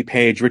 Jimmy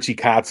Page, Richie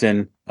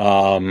Kotzen.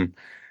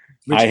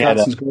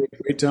 Kotzen's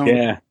great tone.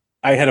 Yeah,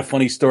 I had a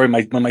funny story.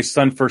 When my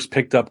son first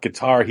picked up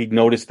guitar, he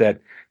noticed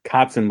that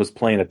Kotzen was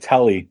playing a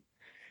Telly,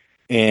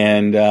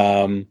 and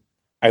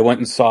I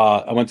went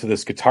to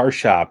this guitar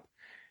shop,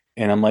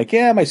 and I'm like,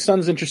 yeah, my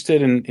son's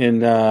interested in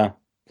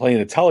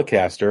playing a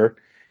Telecaster,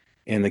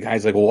 and the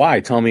guy's like, well, why?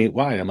 Tell me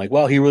why. I'm like,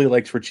 well, he really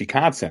likes Richie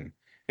Kotzen, and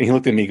he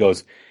looked at me, and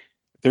goes,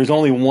 there's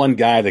only one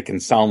guy that can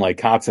sound like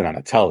Kotzen on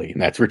a Telly,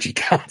 and that's Richie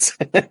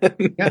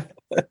Kotzen.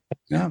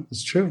 Yeah,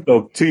 it's true.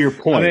 So to your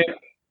point.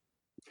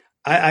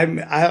 I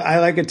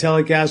like a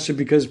Telecaster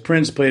because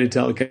Prince played a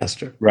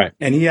Telecaster. Right.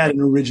 And he had an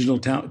original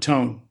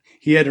tone.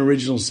 He had an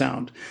original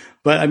sound.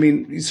 But I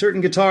mean,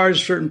 certain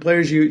guitars, certain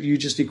players, you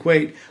just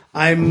equate.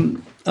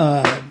 I'm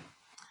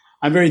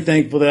very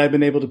thankful that I've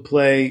been able to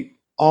play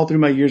all through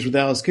my years with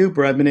Alice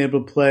Cooper. I've been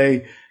able to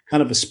play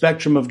kind of a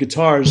spectrum of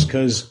guitars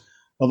because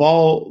of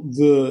all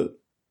the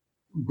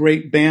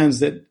great bands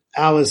that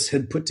Alice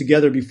had put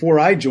together before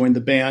I joined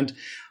the band,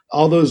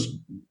 all those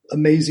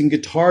amazing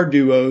guitar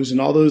duos and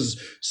all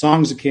those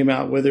songs that came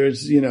out, whether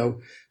it's,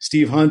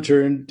 Steve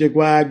Hunter and Dick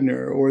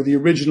Wagner or the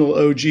original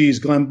OGs,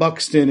 Glenn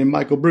Buxton and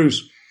Michael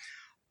Bruce.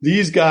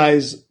 These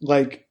guys,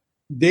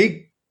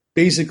 they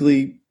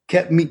basically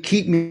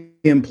keep me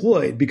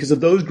employed because of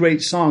those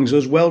great songs,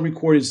 those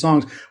well-recorded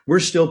songs. We're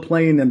still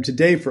playing them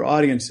today for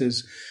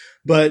audiences.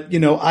 But,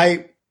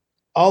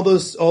 all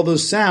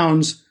those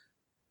sounds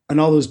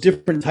and all those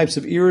different types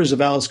of eras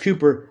of Alice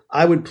Cooper,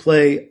 I would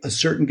play a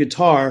certain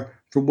guitar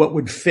for what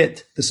would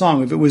fit the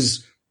song. If it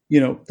was,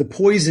 the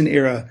Poison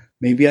era,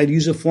 maybe I'd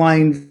use a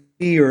Flying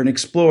V or an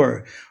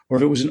Explorer. Or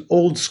if it was an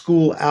old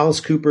school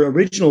Alice Cooper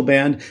original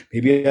band,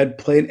 maybe I'd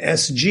play an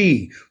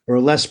SG or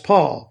a Les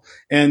Paul.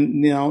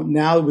 And,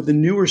 now with the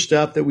newer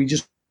stuff that we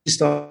just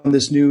released on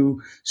this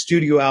new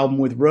studio album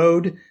with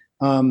Road,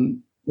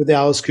 with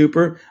Alice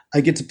Cooper, I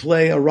get to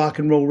play a Rock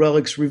and Roll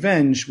Relics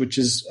Revenge, which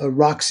is a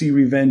Roxie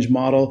Revenge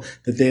model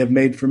that they have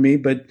made for me,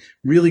 but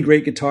really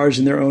great guitars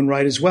in their own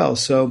right as well.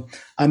 So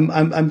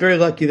I'm very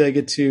lucky that I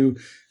get to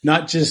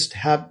not just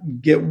have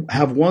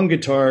one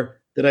guitar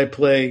that I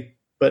play,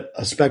 but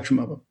a spectrum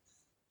of them.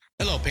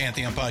 Hello,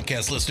 Pantheon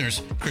Podcast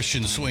listeners.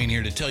 Christian Swain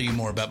here to tell you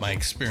more about my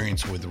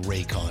experience with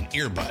Raycon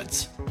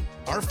earbuds.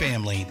 Our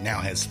family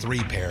now has 3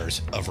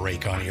 pairs of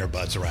Raycon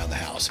earbuds around the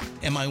house,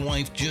 and my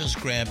wife just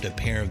grabbed a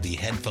pair of the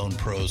Headphone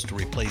Pros to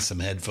replace some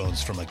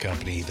headphones from a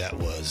company that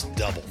was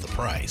double the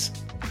price.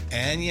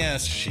 And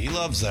yes, she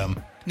loves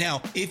them.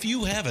 Now, if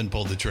you haven't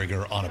pulled the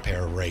trigger on a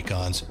pair of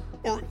Raycons,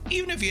 or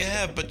even if you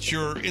have, but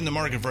you're in the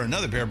market for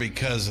another pair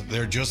because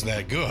they're just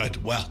that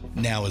good, well,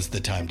 now is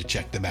the time to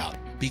check them out,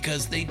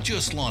 because they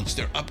just launched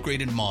their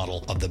upgraded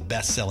model of the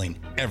best-selling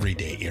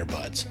everyday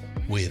earbuds.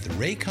 With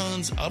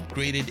Raycon's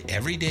upgraded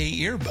everyday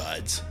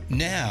earbuds,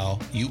 now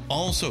you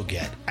also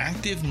get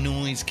active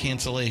noise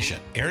cancellation,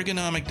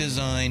 ergonomic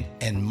design,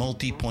 and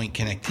multi-point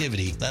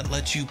connectivity that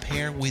lets you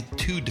pair with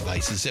 2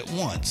 devices at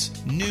once.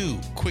 New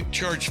quick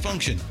charge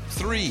function,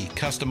 3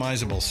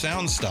 customizable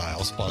sound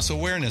styles, plus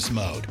awareness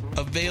mode.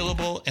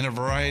 Available in a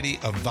variety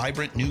of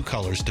vibrant new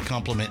colors to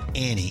complement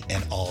any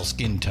and all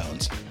skin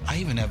tones. I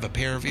even have a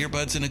pair of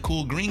earbuds in a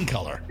cool green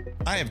color.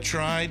 I have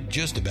tried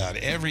just about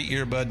every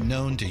earbud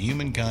known to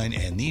humankind,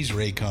 and these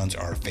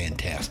Raycons are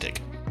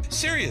fantastic.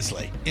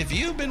 Seriously, if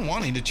you've been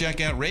wanting to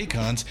check out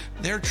Raycons,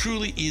 there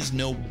truly is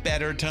no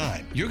better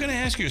time. You're going to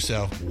ask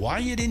yourself why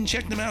you didn't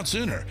check them out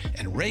sooner,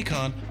 and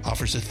Raycon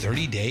offers a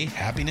 30-day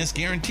happiness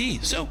guarantee.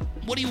 So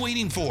what are you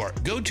waiting for?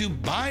 Go to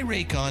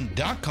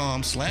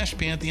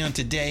buyraycon.com/Pantheon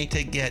today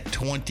to get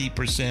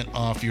 20%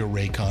 off your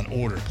Raycon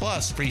order,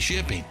 plus free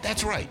shipping.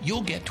 That's right,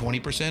 you'll get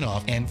 20%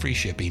 off and free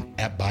shipping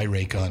at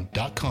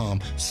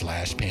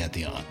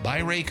buyraycon.com/Pantheon.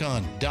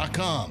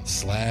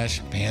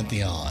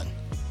 buyraycon.com/Pantheon.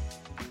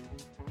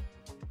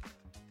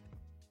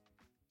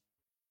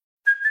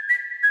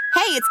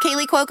 Hey, it's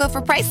Kaylee Cuoco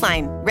for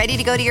Priceline. Ready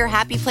to go to your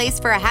happy place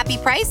for a happy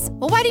price?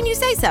 Well, why didn't you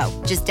say so?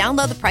 Just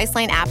download the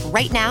Priceline app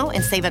right now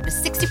and save up to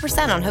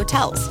 60% on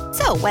hotels.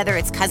 So whether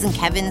it's Cousin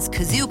Kevin's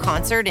Kazoo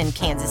Concert in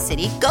Kansas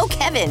City, go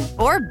Kevin,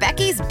 or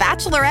Becky's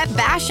Bachelorette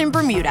Bash in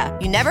Bermuda,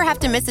 you never have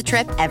to miss a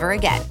trip ever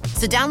again.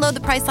 So download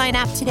the Priceline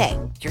app today.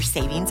 Your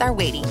savings are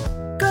waiting.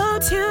 Go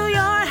to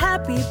your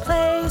happy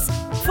place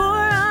for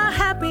a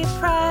happy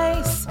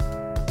price.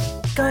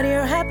 Go to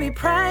your happy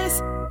price,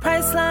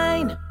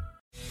 Priceline.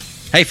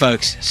 Hey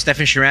folks,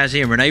 Stefan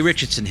Shirazi and Renee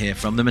Richardson here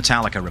from the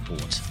Metallica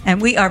Report.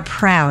 And we are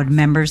proud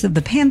members of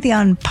the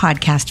Pantheon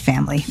podcast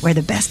family, where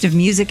the best of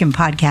music and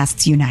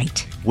podcasts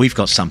unite. We've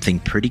got something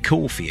pretty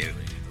cool for you.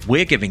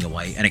 We're giving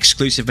away an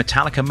exclusive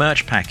Metallica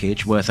merch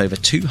package worth over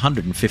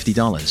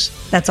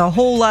 $250. That's a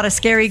whole lot of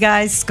Scary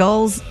Guys,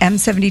 Skulls,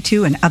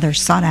 M72, and other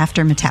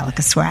sought-after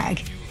Metallica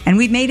swag. And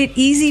we've made it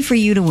easy for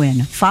you to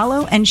win.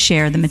 Follow and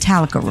share the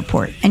Metallica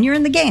Report, and you're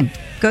in the game.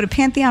 Go to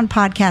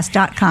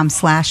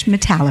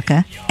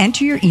pantheonpodcast.com/Metallica,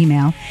 enter your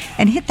email,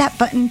 and hit that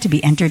button to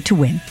be entered to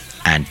win.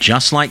 And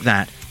just like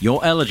that,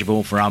 you're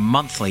eligible for our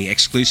monthly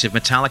exclusive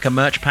Metallica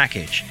merch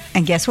package.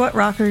 And guess what,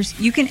 rockers?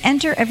 You can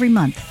enter every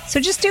month, so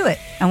just do it.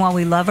 And while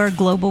we love our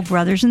global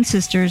brothers and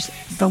sisters,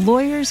 the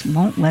lawyers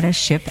won't let us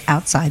ship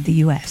outside the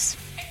U.S.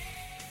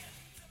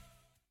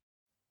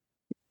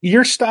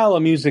 Your style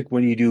of music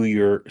when you do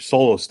your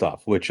solo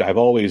stuff, which I've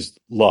always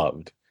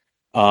loved,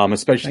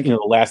 especially the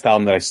last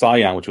album that I saw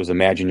you on, which was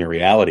Imagine Your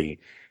Reality.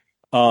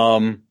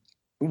 When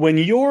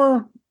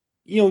you're,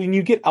 when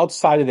you get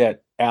outside of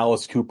that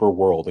Alice Cooper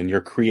world and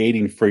you're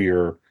creating for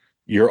your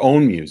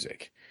own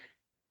music,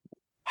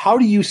 how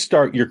do you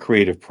start your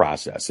creative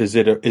process? Is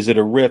it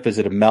a riff? Is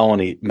it a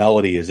melody?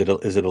 Is it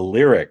a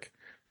lyric?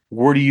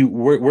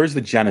 Where's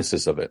the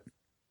genesis of it?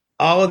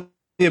 All of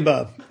the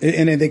above,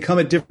 and they come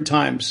at different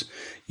times.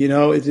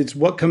 It's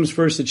what comes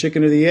first, the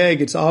chicken or the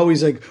egg. It's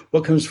always like,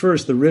 what comes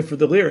first, the riff or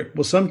the lyric?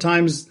 Well,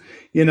 sometimes,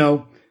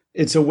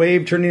 it's a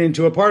wave turning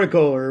into a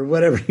particle or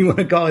whatever you want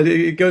to call it.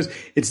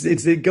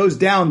 It goes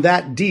down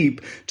that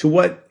deep to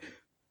what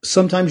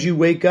sometimes you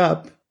wake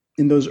up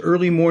in those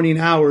early morning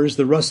hours,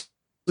 the rustling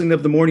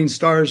of the morning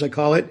stars, I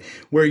call it,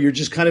 where you're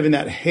just kind of in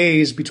that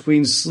haze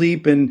between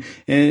sleep and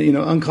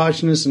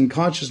unconsciousness and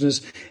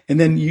consciousness. And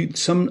then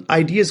some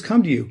ideas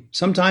come to you.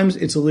 Sometimes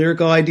it's a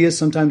lyrical idea.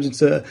 Sometimes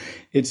it's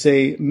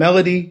a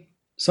melody.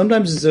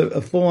 Sometimes it's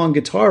a full-on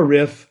guitar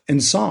riff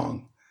and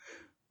song.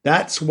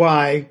 That's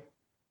why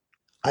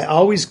I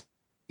always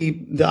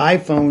the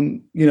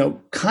iPhone,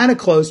 kind of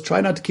close.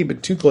 Try not to keep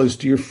it too close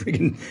to your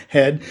freaking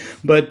head,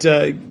 but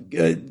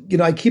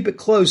I keep it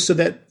close so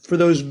that for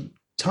those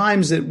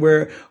times that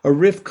where a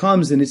riff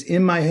comes and it's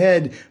in my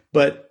head,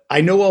 but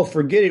I know I'll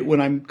forget it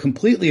when I'm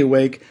completely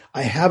awake.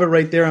 I have it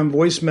right there on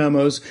voice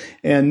memos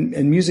and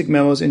music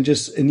memos,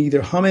 and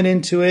either hum it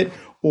into it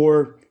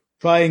or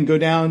try and go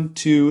down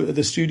to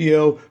the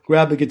studio,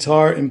 grab a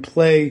guitar, and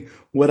play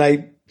what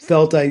I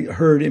felt I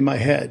heard in my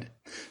head.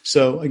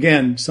 So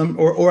again,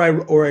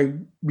 I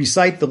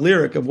recite the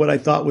lyric of what I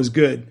thought was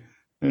good,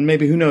 and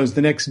maybe who knows,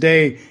 the next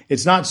day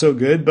it's not so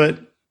good. But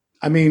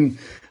I mean,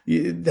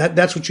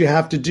 that's what you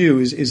have to do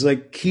is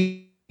like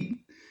keep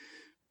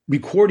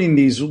recording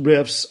these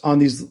riffs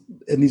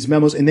in these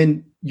memos, and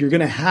then you're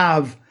going to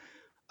have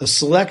a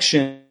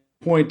selection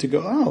point to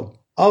go. Oh,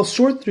 I'll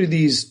sort through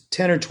these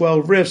 10 or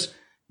 12 riffs.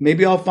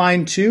 Maybe I'll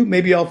find 2.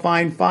 Maybe I'll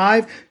find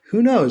 5.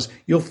 Who knows?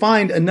 You'll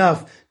find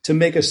enough to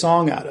make a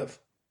song out of.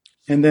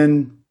 And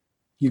then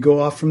you go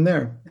off from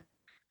there.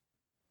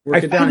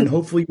 Work it down, and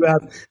hopefully you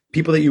have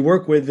people that you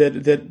work with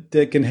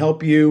that can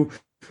help you,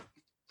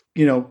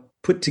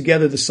 put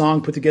together the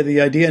song, put together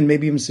the idea, and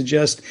maybe even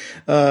suggest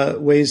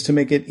ways to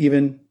make it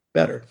even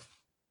better.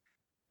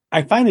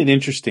 I find it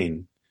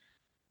interesting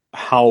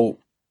how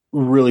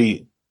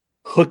really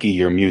hooky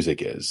your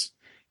music is.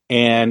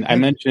 And I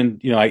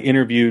mentioned, I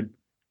interviewed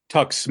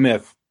Tuck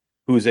Smith,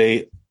 who's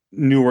a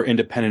newer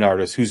independent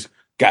artist who's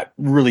got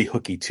really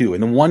hooky too.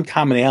 And the one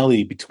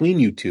commonality between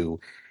you two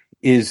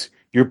is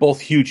you're both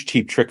huge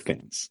Cheap Trick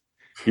fans.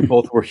 You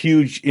both were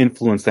huge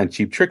influenced on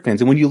Cheap Trick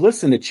fans. And when you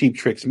listen to Cheap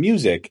Trick's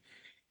music,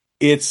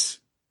 it's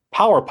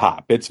power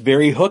pop. It's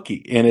very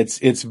hooky and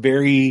it's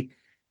very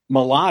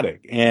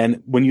melodic.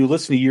 And when you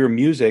listen to your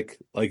music,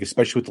 like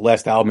especially with the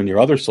last album and your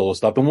other solo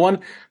stuff, the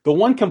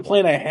one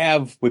complaint I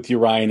have with you,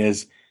 Ryan,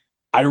 is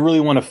I really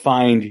want to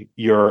find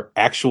your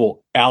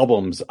actual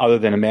albums other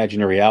than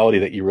Imaginary Reality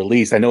that you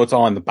released. I know it's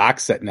all on the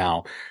box set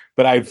now,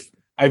 but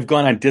I've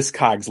gone on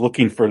Discogs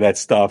looking for that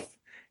stuff,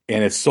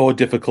 and it's so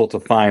difficult to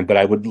find. But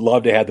I would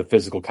love to have the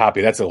physical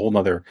copy. That's a whole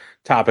nother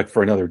topic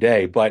for another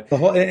day. But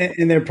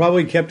and they're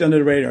probably kept under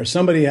the radar.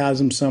 Somebody has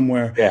them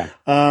somewhere. Yeah.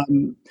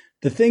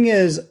 The thing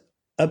is,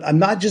 I'm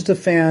not just a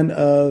fan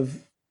of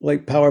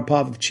like power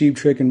pop of Cheap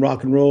Trick and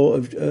rock and roll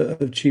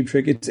of Cheap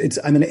Trick.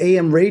 I'm an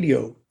AM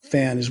radio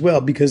fan as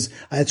well, because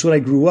that's what I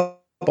grew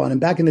up on.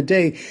 And back in the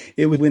day,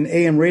 it was when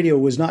AM radio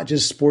was not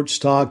just sports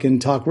talk and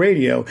talk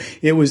radio.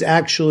 It was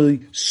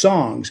actually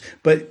songs,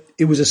 but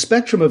it was a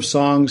spectrum of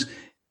songs.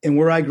 And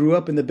where I grew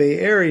up in the Bay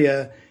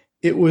Area,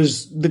 it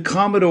was the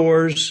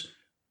Commodores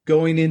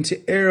going into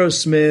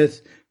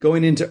Aerosmith,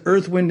 going into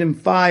Earth, Wind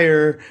and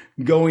Fire,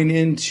 going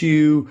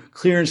into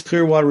Clearance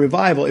Clearwater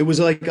Revival. It was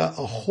like a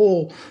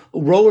whole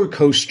roller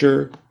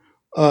coaster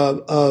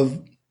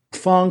of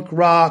funk,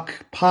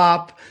 rock,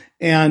 pop.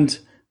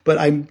 But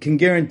I can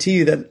guarantee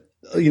you that,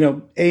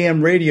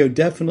 AM radio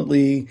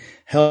definitely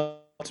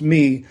helped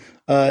me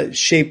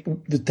shape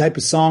the type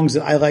of songs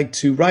that I like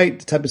to write,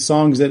 the type of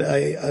songs that I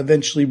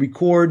eventually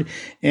record,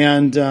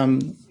 and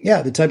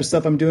the type of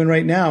stuff I'm doing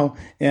right now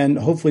and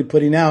hopefully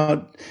putting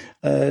out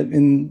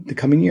in the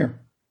coming year.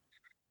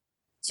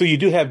 So you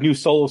do have new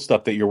solo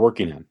stuff that you're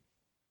working on.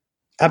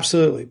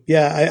 Absolutely.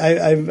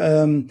 Yeah.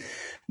 I've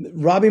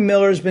Robbie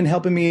Miller's been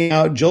helping me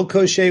out. Joel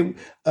Cochet,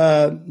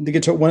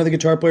 one of the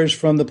guitar players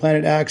from the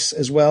Planet Axe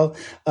as well.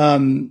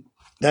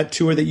 That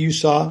tour that you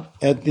saw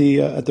at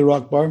the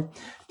Rock Bar.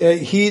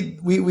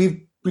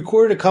 We've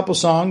recorded a couple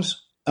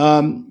songs.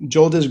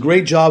 Joel does a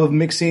great job of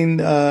mixing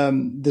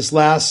this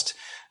last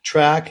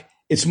track.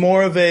 It's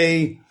more of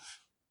I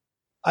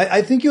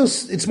think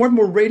it's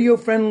more radio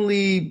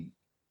friendly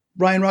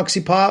Ryan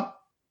Roxie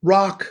pop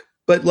rock,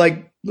 but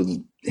like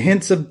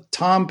hints of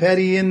Tom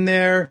Petty in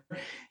there,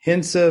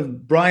 hints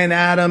of Bryan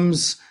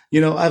Adams.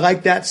 I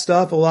like that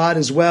stuff a lot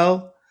as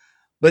well.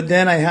 But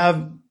then I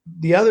have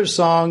the other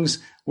songs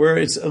where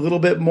it's a little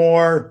bit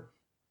more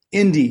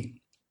indie.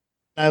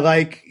 I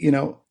like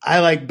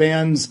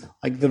bands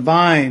like the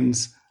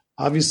Vines.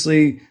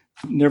 Obviously,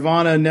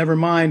 Nirvana,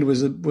 Nevermind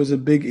was a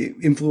big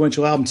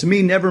influential album. To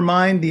me,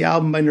 Nevermind, the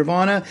album by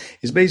Nirvana,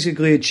 is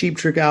basically a Cheap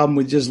Trick album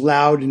with just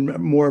loud and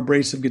more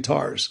abrasive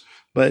guitars.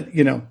 But,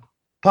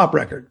 pop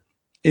record.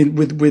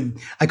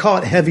 I call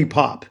it heavy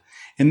pop.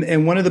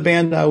 And one of the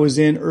bands I was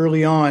in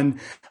early on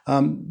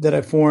that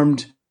I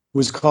formed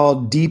was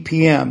called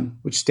DPM,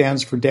 which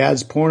stands for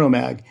Dad's Porno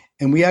Mag.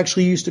 And we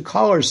actually used to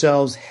call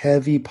ourselves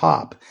heavy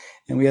pop.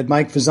 And we had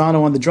Mike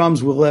Fasano on the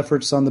drums, Will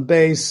Efforts on the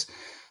bass,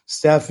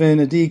 Stefan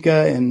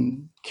Adika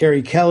and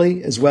Carrie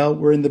Kelly as well.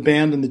 We're in the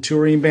band and the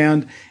touring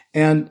band.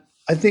 And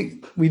I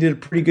think we did a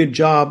pretty good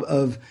job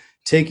of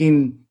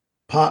taking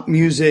pop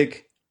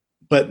music,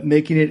 but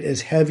making it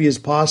as heavy as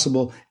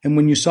possible. And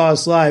when you saw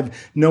us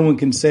live, no one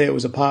can say it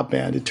was a pop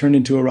band. It turned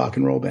into a rock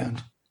and roll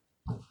band.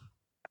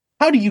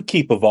 How do you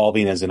keep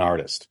evolving as an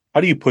artist?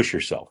 How do you push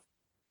yourself?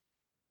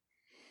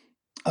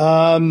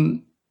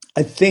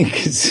 I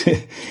think it's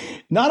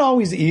not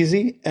always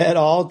easy at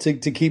all to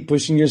keep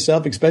pushing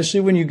yourself,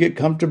 especially when you get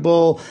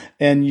comfortable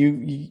and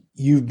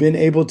you've been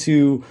able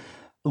to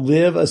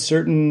live a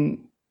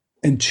certain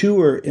and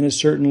tour in a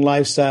certain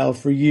lifestyle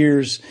for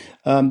years,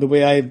 the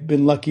way I've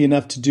been lucky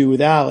enough to do with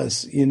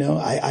Alice.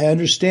 I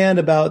understand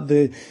about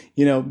the,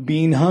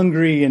 being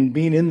hungry and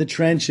being in the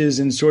trenches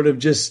and sort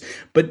of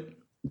but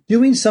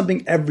doing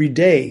something every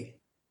day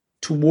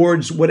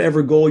towards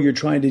whatever goal you're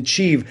trying to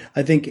achieve,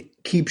 I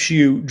think keeps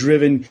you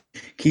driven,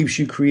 keeps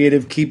you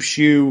creative, keeps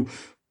you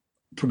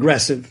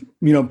progressive,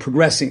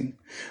 progressing.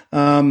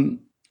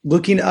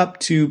 Looking up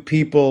to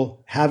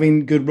people,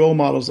 having good role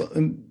models.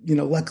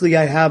 Luckily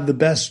I have the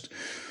best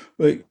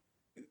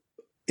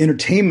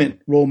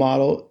entertainment role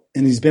model,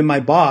 and he's been my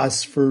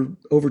boss for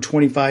over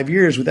 25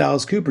 years with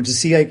Alice Cooper. To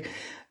see, like,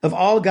 of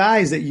all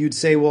guys that you'd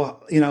say,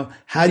 well,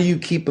 how do you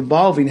keep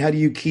evolving? How do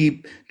you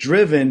keep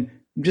driven?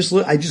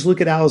 I just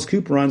look at Alice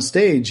Cooper on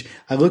stage.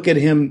 I look at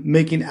him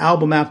making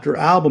album after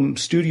album,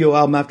 studio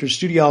album after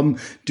studio album,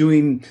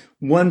 doing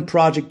one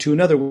project to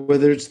another,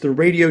 whether it's the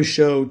radio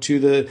show to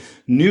the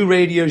new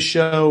radio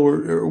show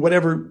or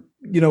whatever,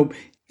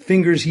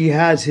 fingers he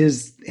has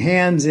his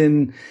hands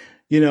in,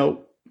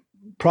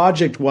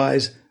 project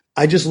wise.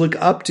 I just look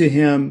up to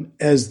him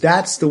as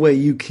that's the way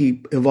you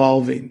keep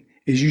evolving,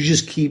 is you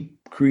just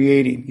keep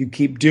creating, you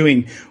keep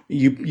doing,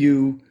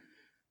 you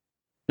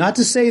not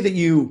to say that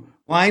you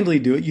blindly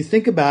do it, you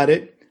think about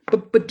it,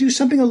 but do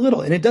something a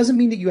little. And it doesn't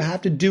mean that you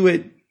have to do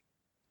it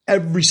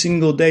every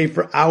single day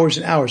for hours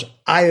and hours.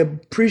 I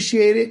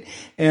appreciate it,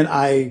 and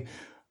I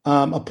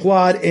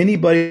applaud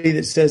anybody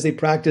that says they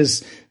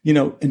practice,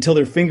 until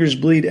their fingers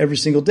bleed every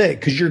single day,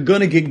 because you're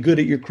going to get good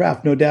at your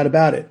craft, no doubt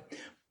about it.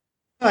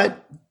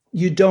 But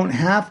you don't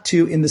have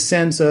to, in the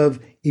sense of,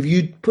 if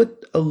you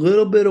put a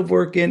little bit of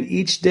work in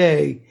each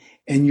day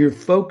and you're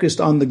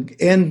focused on the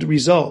end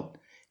result,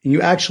 and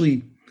you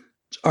actually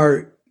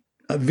are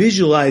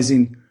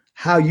visualizing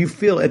how you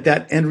feel at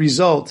that end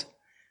result,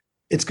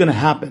 it's going to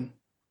happen.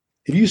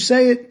 If you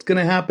say it's going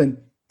to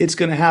happen, it's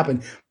going to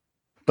happen.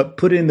 But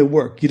put in the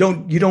work. You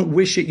don't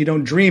wish it. You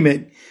don't dream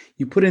it.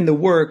 You put in the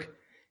work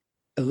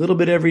a little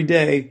bit every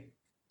day,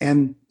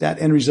 and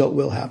that end result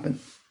will happen.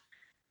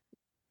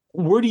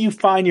 Where do you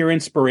find your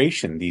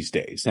inspiration these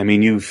days? I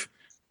mean, you've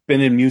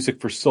been in music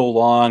for so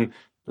long.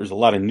 There's a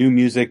lot of new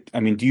music. I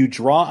mean, do you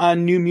draw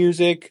on new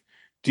music?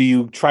 Do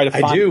you try to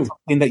find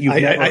something that you've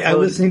never heard? I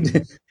listen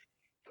to,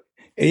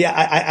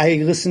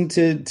 I listen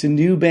to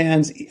new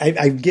bands.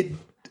 I get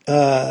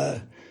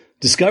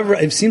discover.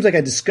 It seems like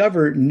I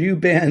discover new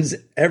bands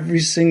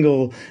every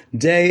single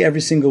day, every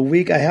single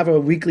week. I have a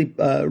weekly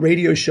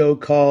radio show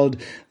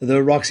called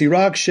the Roxie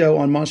Rock Show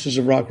on Monsters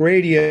of Rock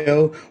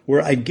Radio,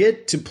 where I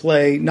get to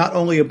play not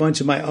only a bunch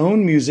of my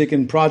own music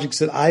and projects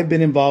that I've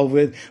been involved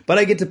with, but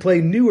I get to play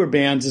newer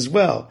bands as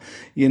well.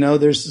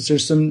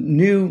 There's some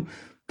new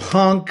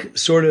punk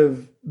sort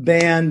of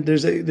band.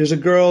 There's a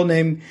girl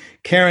named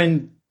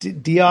Karen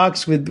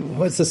Diox with,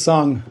 what's the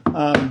song?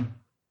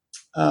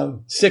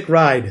 Sick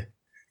Ride.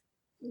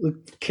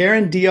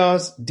 Karen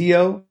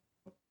Dio,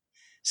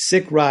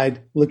 Sick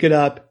Ride. Look it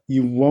up.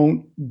 You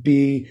won't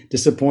be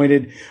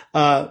disappointed.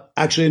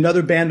 Actually,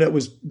 another band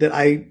that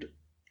I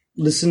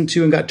listened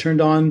to and got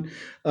turned on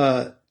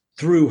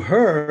through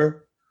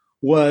her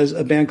was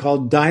a band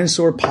called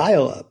Dinosaur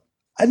Pile Up.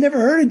 I'd never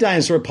heard of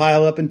Dinosaur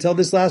Pile Up until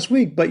this last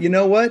week, but you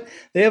know what?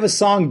 They have a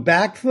song,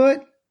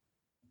 Backfoot.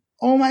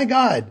 Oh my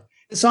God.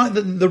 The song,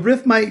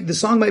 the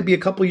song might be a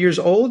couple years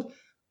old.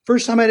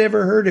 First time I'd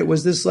ever heard it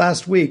was this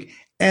last week,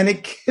 and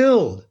it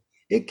killed.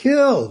 It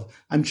killed.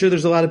 I'm sure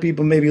there's a lot of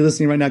people maybe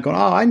listening right now going,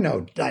 oh, I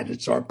know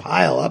Dinosaur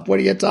Pile Up. What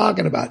are you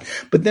talking about?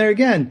 But there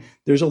again,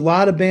 there's a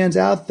lot of bands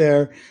out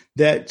there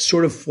that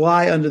sort of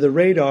fly under the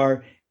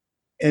radar,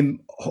 and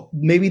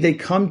maybe they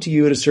come to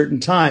you at a certain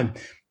time.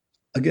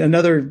 Again,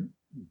 another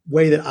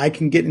way that I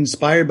can get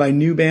inspired by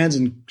new bands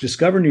and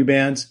discover new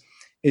bands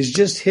is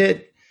just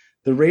hit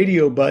the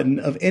radio button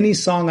of any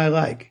song I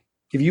like.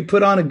 If you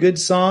put on a good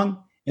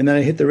song and then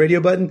I hit the radio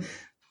button,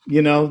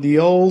 the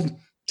old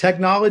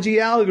technology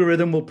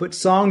algorithm will put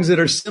songs that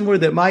are similar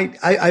that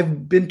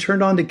I've been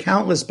turned on to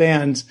countless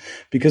bands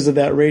because of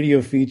that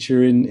radio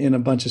feature in a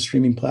bunch of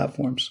streaming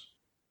platforms.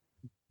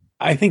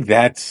 I think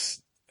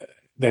that's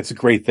a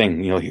great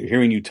thing.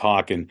 Hearing you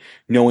talk and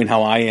knowing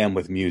how I am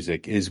with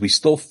music is we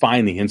still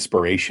find the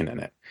inspiration in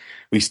it.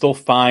 We still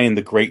find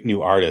the great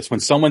new artists.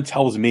 When someone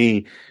tells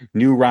me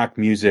new rock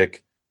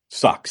music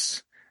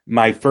sucks,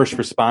 my first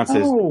response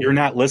is, you're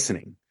not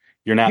listening.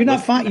 You're not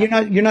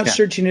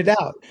searching it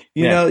out.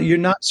 You're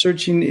not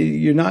searching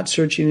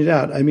it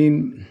out. I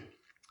mean,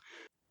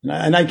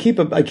 and I keep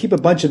a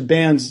bunch of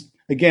bands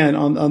again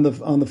on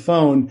the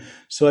phone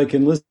so I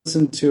can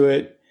listen to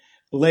it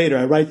later.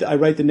 I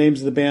write the names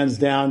of the bands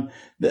down.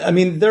 I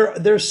mean,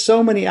 there's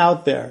so many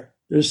out there.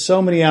 There's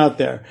so many out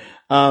there.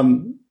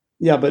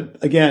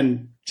 But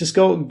again, just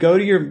go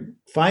to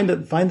find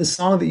the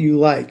song that you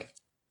like,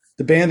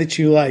 the band that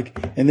you like,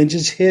 and then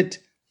just hit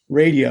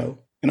radio.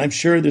 And I'm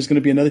sure there's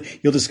going to be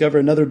you'll discover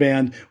another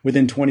band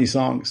within 20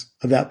 songs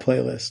of that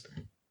playlist.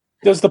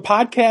 Does the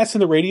podcast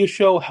and the radio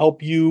show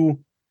help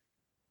you?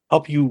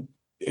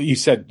 You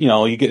said,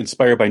 you get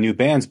inspired by new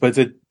bands, but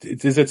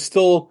is it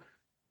still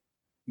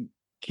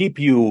keep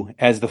you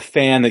as the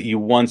fan that you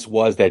once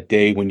was that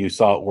day when you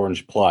saw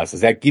Orange Plus?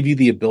 Does that give you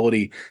the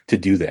ability to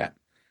do that?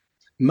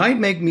 Might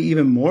make me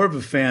even more of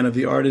a fan of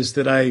the artists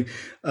that I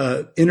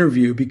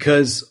interview,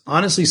 because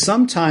honestly,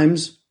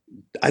 sometimes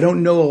I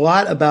don't know a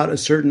lot about a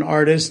certain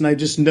artist and I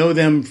just know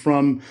them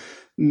from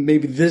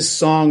maybe this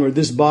song or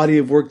this body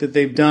of work that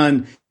they've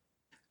done.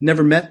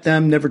 Never met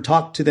them, never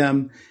talked to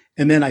them.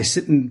 And then I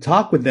sit and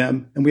talk with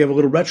them and we have a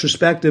little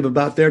retrospective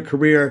about their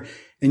career.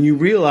 And you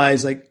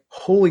realize, like,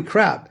 holy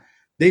crap,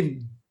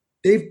 they've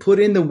put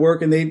in the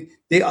work, and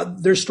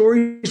their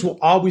stories will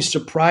always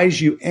surprise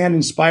you and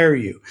inspire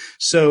you.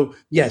 So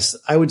yes,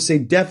 I would say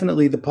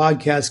definitely the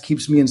podcast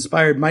keeps me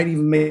inspired, might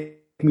even make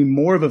me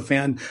more of a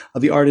fan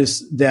of the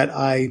artists that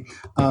I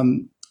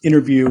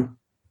interview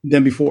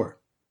than before.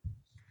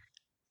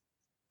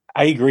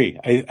 I agree.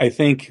 I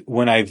think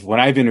when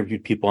I've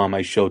interviewed people on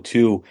my show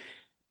too,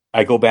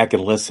 I go back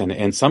and listen,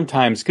 and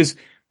sometimes, because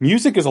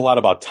music is a lot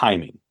about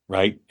timing,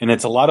 right? And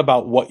it's a lot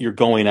about what's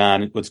going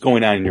on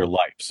in your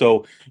life.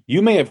 So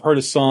you may have heard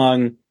a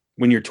song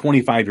when you're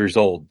 25 years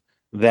old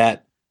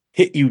that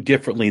hit you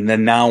differently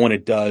than now when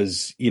it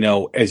does,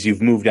 as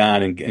you've moved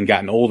on and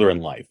gotten older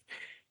in life.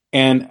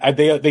 And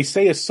they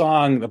say a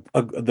song,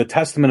 the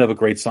testament of a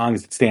great song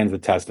is it stands the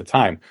test of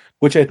time,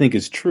 which I think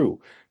is true.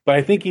 But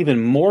I think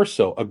even more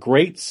so, a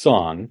great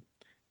song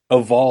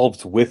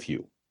evolves with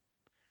you,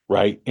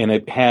 right? And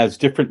it has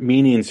different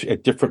meanings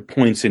at different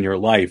points in your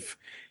life,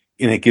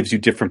 and it gives you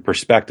different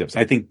perspectives.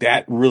 I think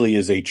that really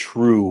is a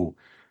true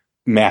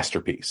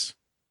masterpiece.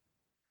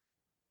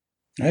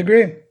 I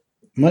agree.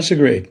 Much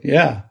agree.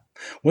 Yeah.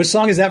 What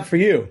song is that for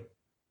you?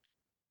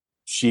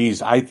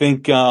 Jeez, I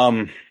think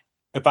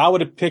if I were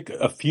to pick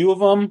a few of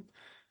them,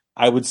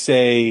 I would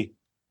say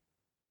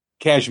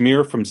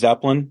Kashmir from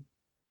Zeppelin.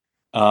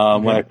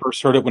 When I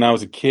first heard it when I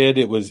was a kid,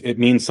 it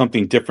means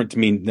something different to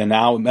me than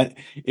now.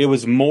 It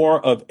was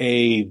more of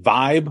a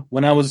vibe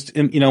when I was,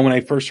 when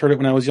I first heard it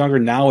when I was younger.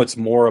 Now it's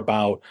more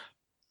about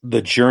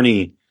the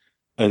journey.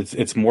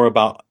 It's more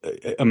about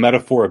a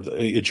metaphor of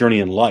a journey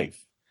in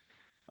life,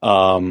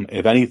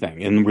 if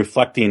anything, and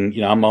reflecting.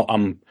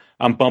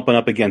 I'm bumping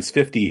up against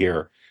 50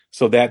 here.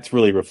 So that's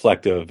really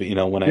reflective,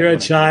 when You're a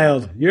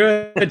child.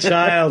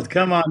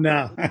 Come on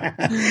now.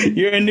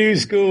 You're a new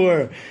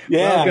schooler.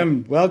 Yeah.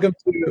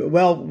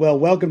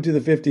 Welcome to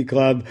the 50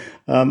 Club.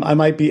 I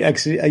might be,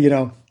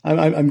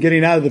 I'm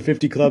getting out of the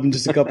 50 Club in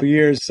just a couple of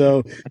years.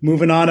 So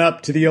moving on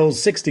up to the old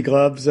 60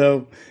 Club.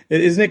 So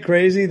isn't it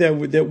crazy that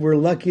we're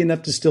lucky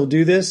enough to still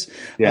do this?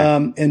 Yeah.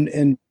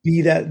 And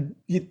be that,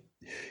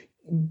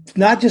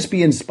 not just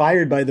be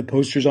inspired by the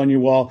posters on your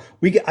wall.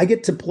 I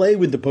get to play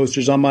with the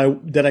posters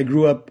that I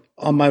grew up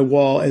on my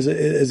wall as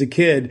a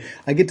kid.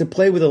 I get to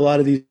play with a lot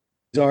of these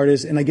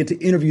artists, and I get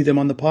to interview them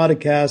on the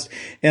podcast,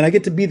 and I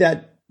get to be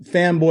that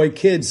fanboy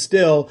kid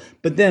still,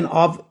 but then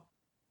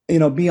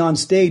be on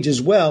stage as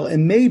well,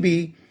 and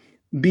maybe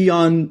be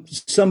on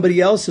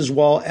somebody else's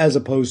wall as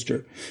a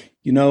poster,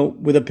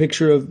 with a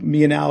picture of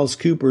me and Alice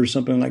Cooper or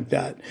something like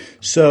that.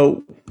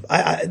 So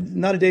I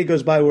not a day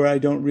goes by where I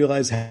don't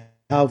realize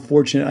how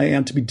fortunate I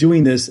am to be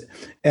doing this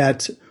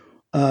at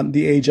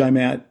the age I'm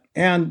at.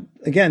 And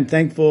again,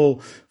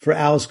 thankful for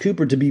Alice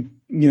Cooper to be,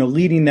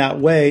 leading that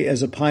way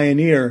as a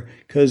pioneer,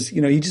 because,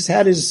 he just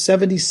had his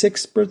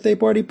 76th birthday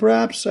party,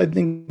 perhaps, I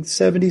think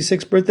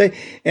 76th birthday.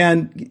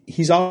 And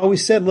he's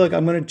always said, look,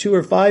 I'm going to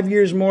tour 5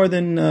 years more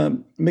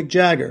than Mick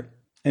Jagger.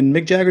 And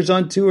Mick Jagger's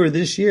on tour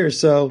this year.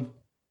 So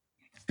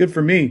good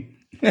for me.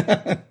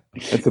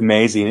 That's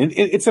amazing. And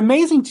it's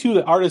amazing, too,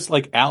 that artists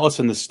like Alice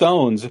and the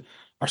Stones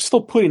are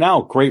still putting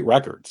out great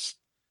records,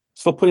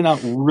 still putting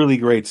out really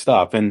great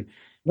stuff. And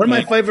one of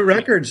my favorite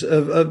records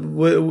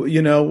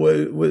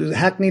was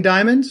Hackney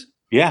Diamonds.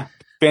 Yeah,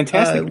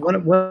 fantastic. One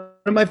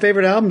of my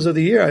favorite albums of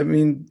the year. I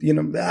mean,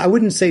 I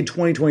wouldn't say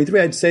 2023.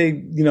 I'd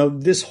say,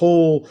 this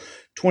whole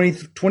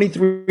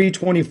 23,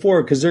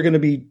 24, because they're going to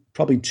be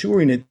probably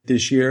touring it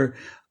this year.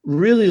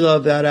 Really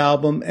love that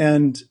album,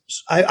 and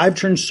I've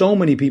turned so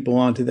many people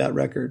onto that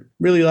record.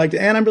 Really liked it,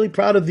 and I'm really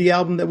proud of the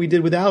album that we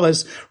did with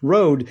Alice,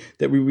 Road,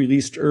 that we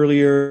released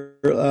earlier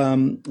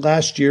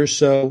last year.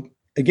 So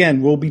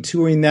again, we'll be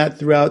touring that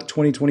throughout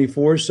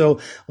 2024.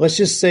 So let's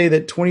just say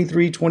that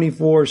 23,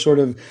 24 sort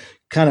of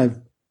kind of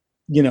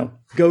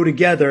go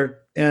together,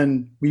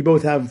 and we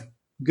both have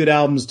good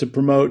albums to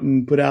promote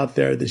and put out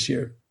there this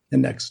year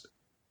and next.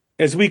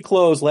 As we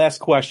close, last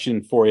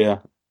question for you: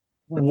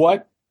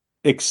 what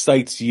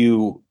excites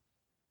you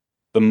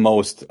the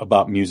most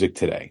about music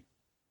today?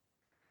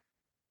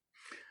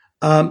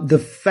 The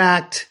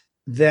fact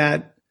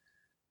that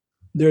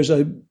there's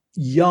a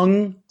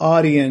young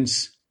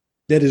audience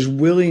that is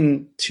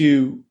willing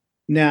to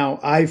now,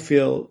 I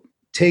feel,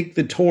 take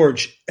the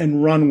torch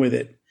and run with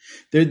it.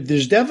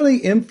 There's definitely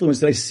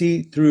influence that I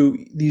see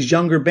through these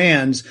younger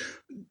bands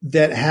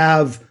that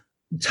have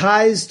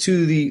ties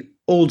to the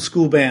old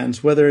school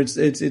bands, whether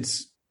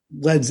it's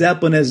Led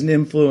Zeppelin as an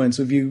influence,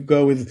 if you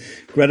go with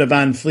Greta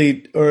Van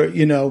Fleet, or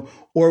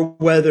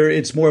whether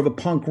it's more of a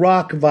punk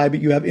rock vibe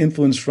that you have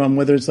influence from,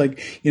 whether it's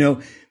like,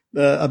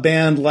 a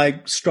band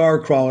like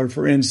Starcrawler,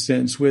 for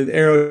instance, with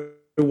Arrow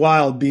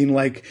Wild being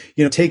like,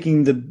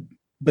 taking the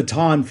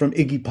baton from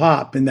Iggy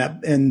Pop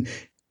and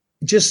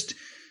just,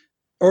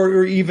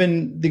 or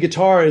even the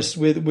guitarist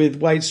with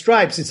White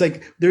Stripes. It's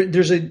like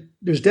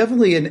there's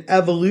definitely an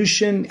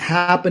evolution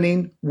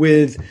happening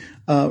with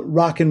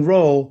rock and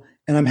roll,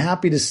 and I'm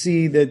happy to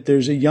see that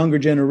there's a younger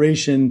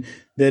generation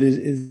that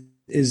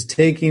is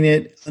taking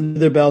it under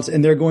their belts,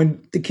 and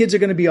the kids are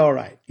going to be all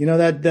right.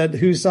 That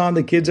Who song,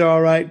 the kids are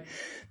all right.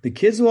 The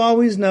kids will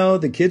always know,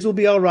 the kids will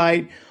be all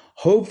right.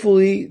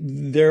 Hopefully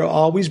there'll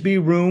always be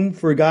room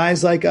for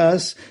guys like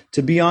us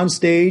to be on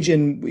stage.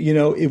 And,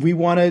 if we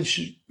want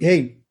to,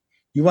 hey,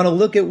 you want to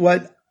look at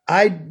what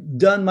I've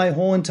done my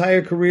whole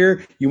entire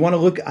career. You want to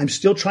look, I'm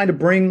still trying to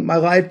bring my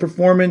live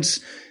performance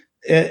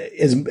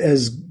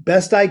as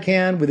best I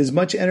can with as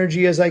much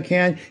energy as I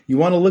can. You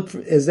want to look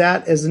as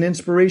an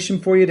inspiration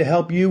for you to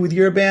help you with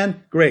your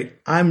band? Great.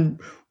 I'm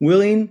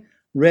willing,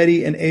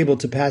 ready, and able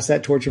to pass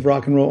that torch of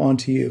rock and roll on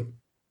to you.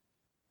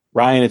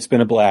 Ryan, it's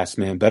been a blast,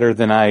 man. Better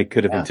than I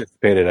could have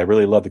anticipated. I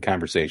really love the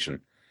conversation.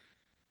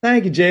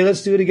 Thank you, Jay.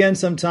 Let's do it again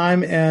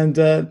sometime.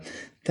 And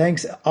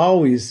thanks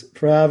always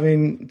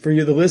for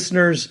you, the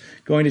listeners,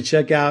 going to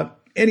check out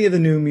any of the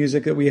new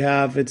music that we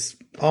have. It's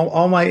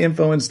all my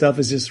info and stuff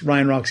is just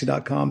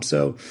ryanroxie.com.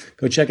 So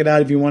go check it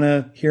out if you want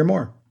to hear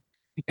more.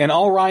 And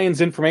all Ryan's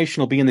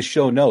information will be in the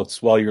show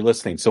notes while you're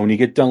listening. So when you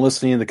get done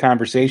listening to the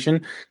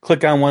conversation,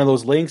 click on one of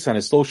those links on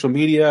his social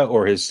media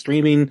or his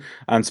streaming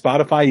on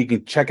Spotify. You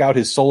can check out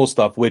his solo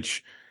stuff,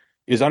 which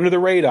is under the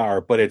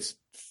radar, but it's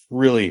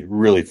really,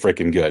 really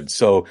freaking good.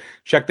 So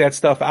check that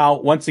stuff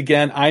out. Once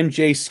again, I'm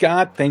Jay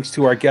Scott. Thanks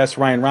to our guest,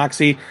 Ryan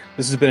Roxie.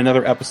 This has been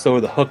another episode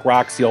of the Hook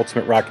Rocks, the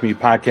Ultimate Rock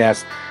Community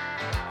Podcast.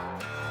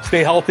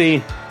 Stay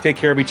healthy, take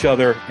care of each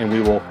other, and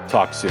we will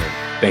talk soon.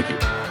 Thank you.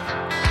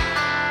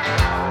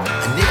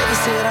 I never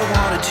said I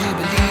wanted to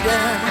be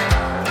leader.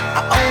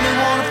 I only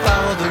want to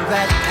follow the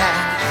right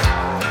path.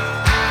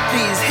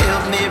 Please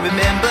help me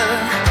remember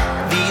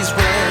these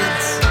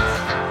words.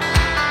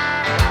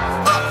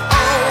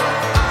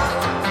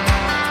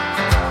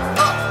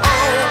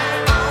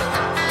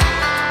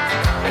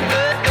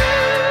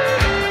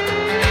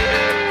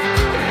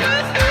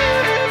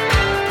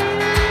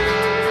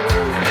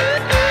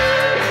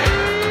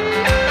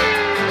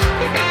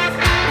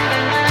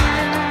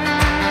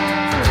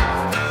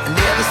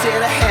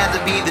 Said I had to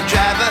be the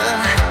driver.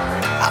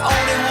 I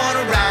only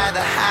want to ride the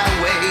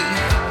highway.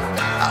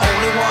 I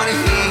only want to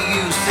hear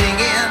you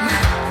singing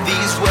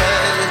these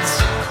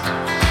words.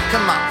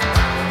 Come on.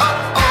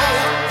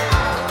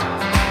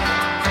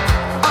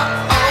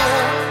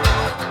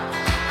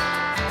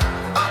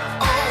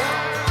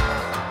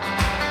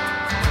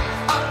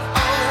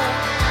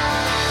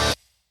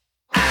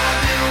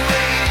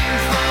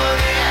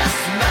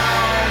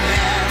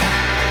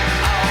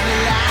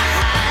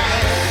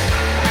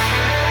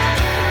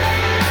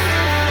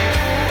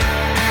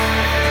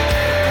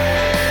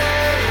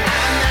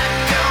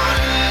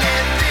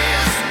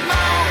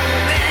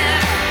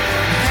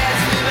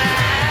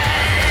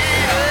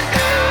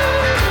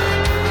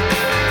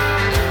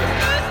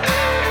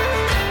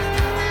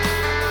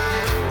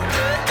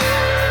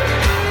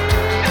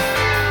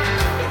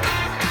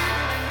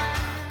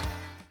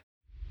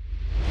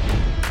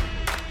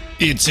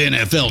 It's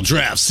NFL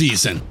draft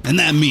season, and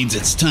that means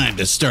it's time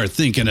to start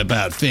thinking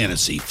about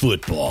fantasy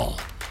football.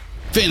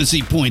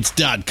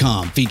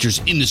 FantasyPoints.com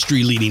features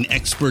industry-leading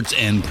experts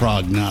and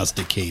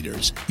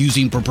prognosticators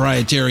using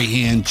proprietary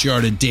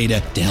hand-charted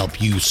data to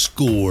help you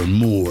score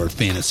more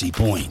fantasy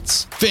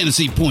points.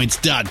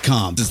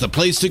 FantasyPoints.com is the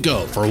place to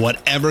go for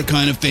whatever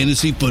kind of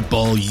fantasy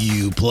football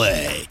you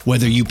play.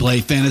 Whether you play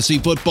fantasy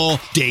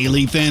football,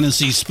 daily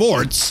fantasy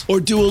sports,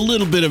 or do a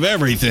little bit of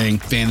everything,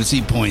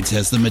 Fantasy Points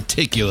has the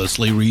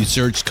meticulously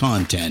researched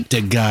content to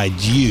guide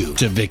you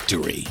to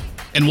victory.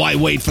 And why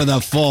wait for the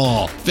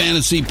fall?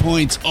 Fantasy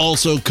Points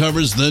also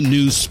covers the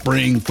new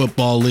spring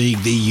football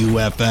league, the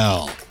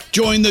UFL.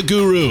 Join the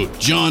guru,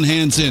 John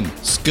Hansen,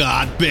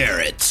 Scott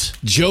Barrett,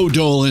 Joe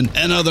Dolan,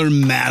 and other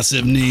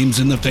massive names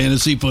in the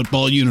fantasy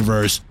football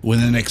universe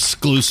with an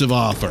exclusive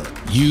offer.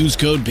 Use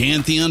code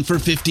Pantheon for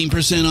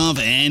 15% off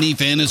any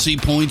Fantasy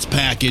Points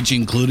package,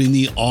 including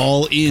the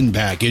all-in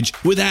package,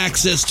 with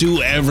access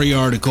to every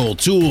article,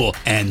 tool,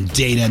 and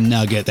data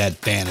nugget that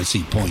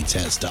Fantasy Points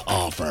has to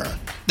offer.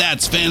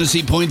 That's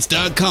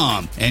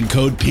FantasyPoints.com and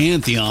code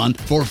Pantheon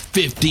for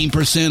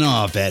 15%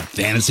 off at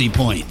Fantasy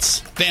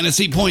Points.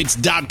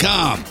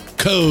 FantasyPoints.com,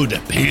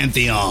 code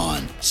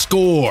Pantheon.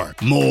 Score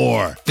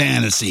more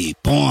fantasy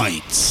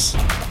points.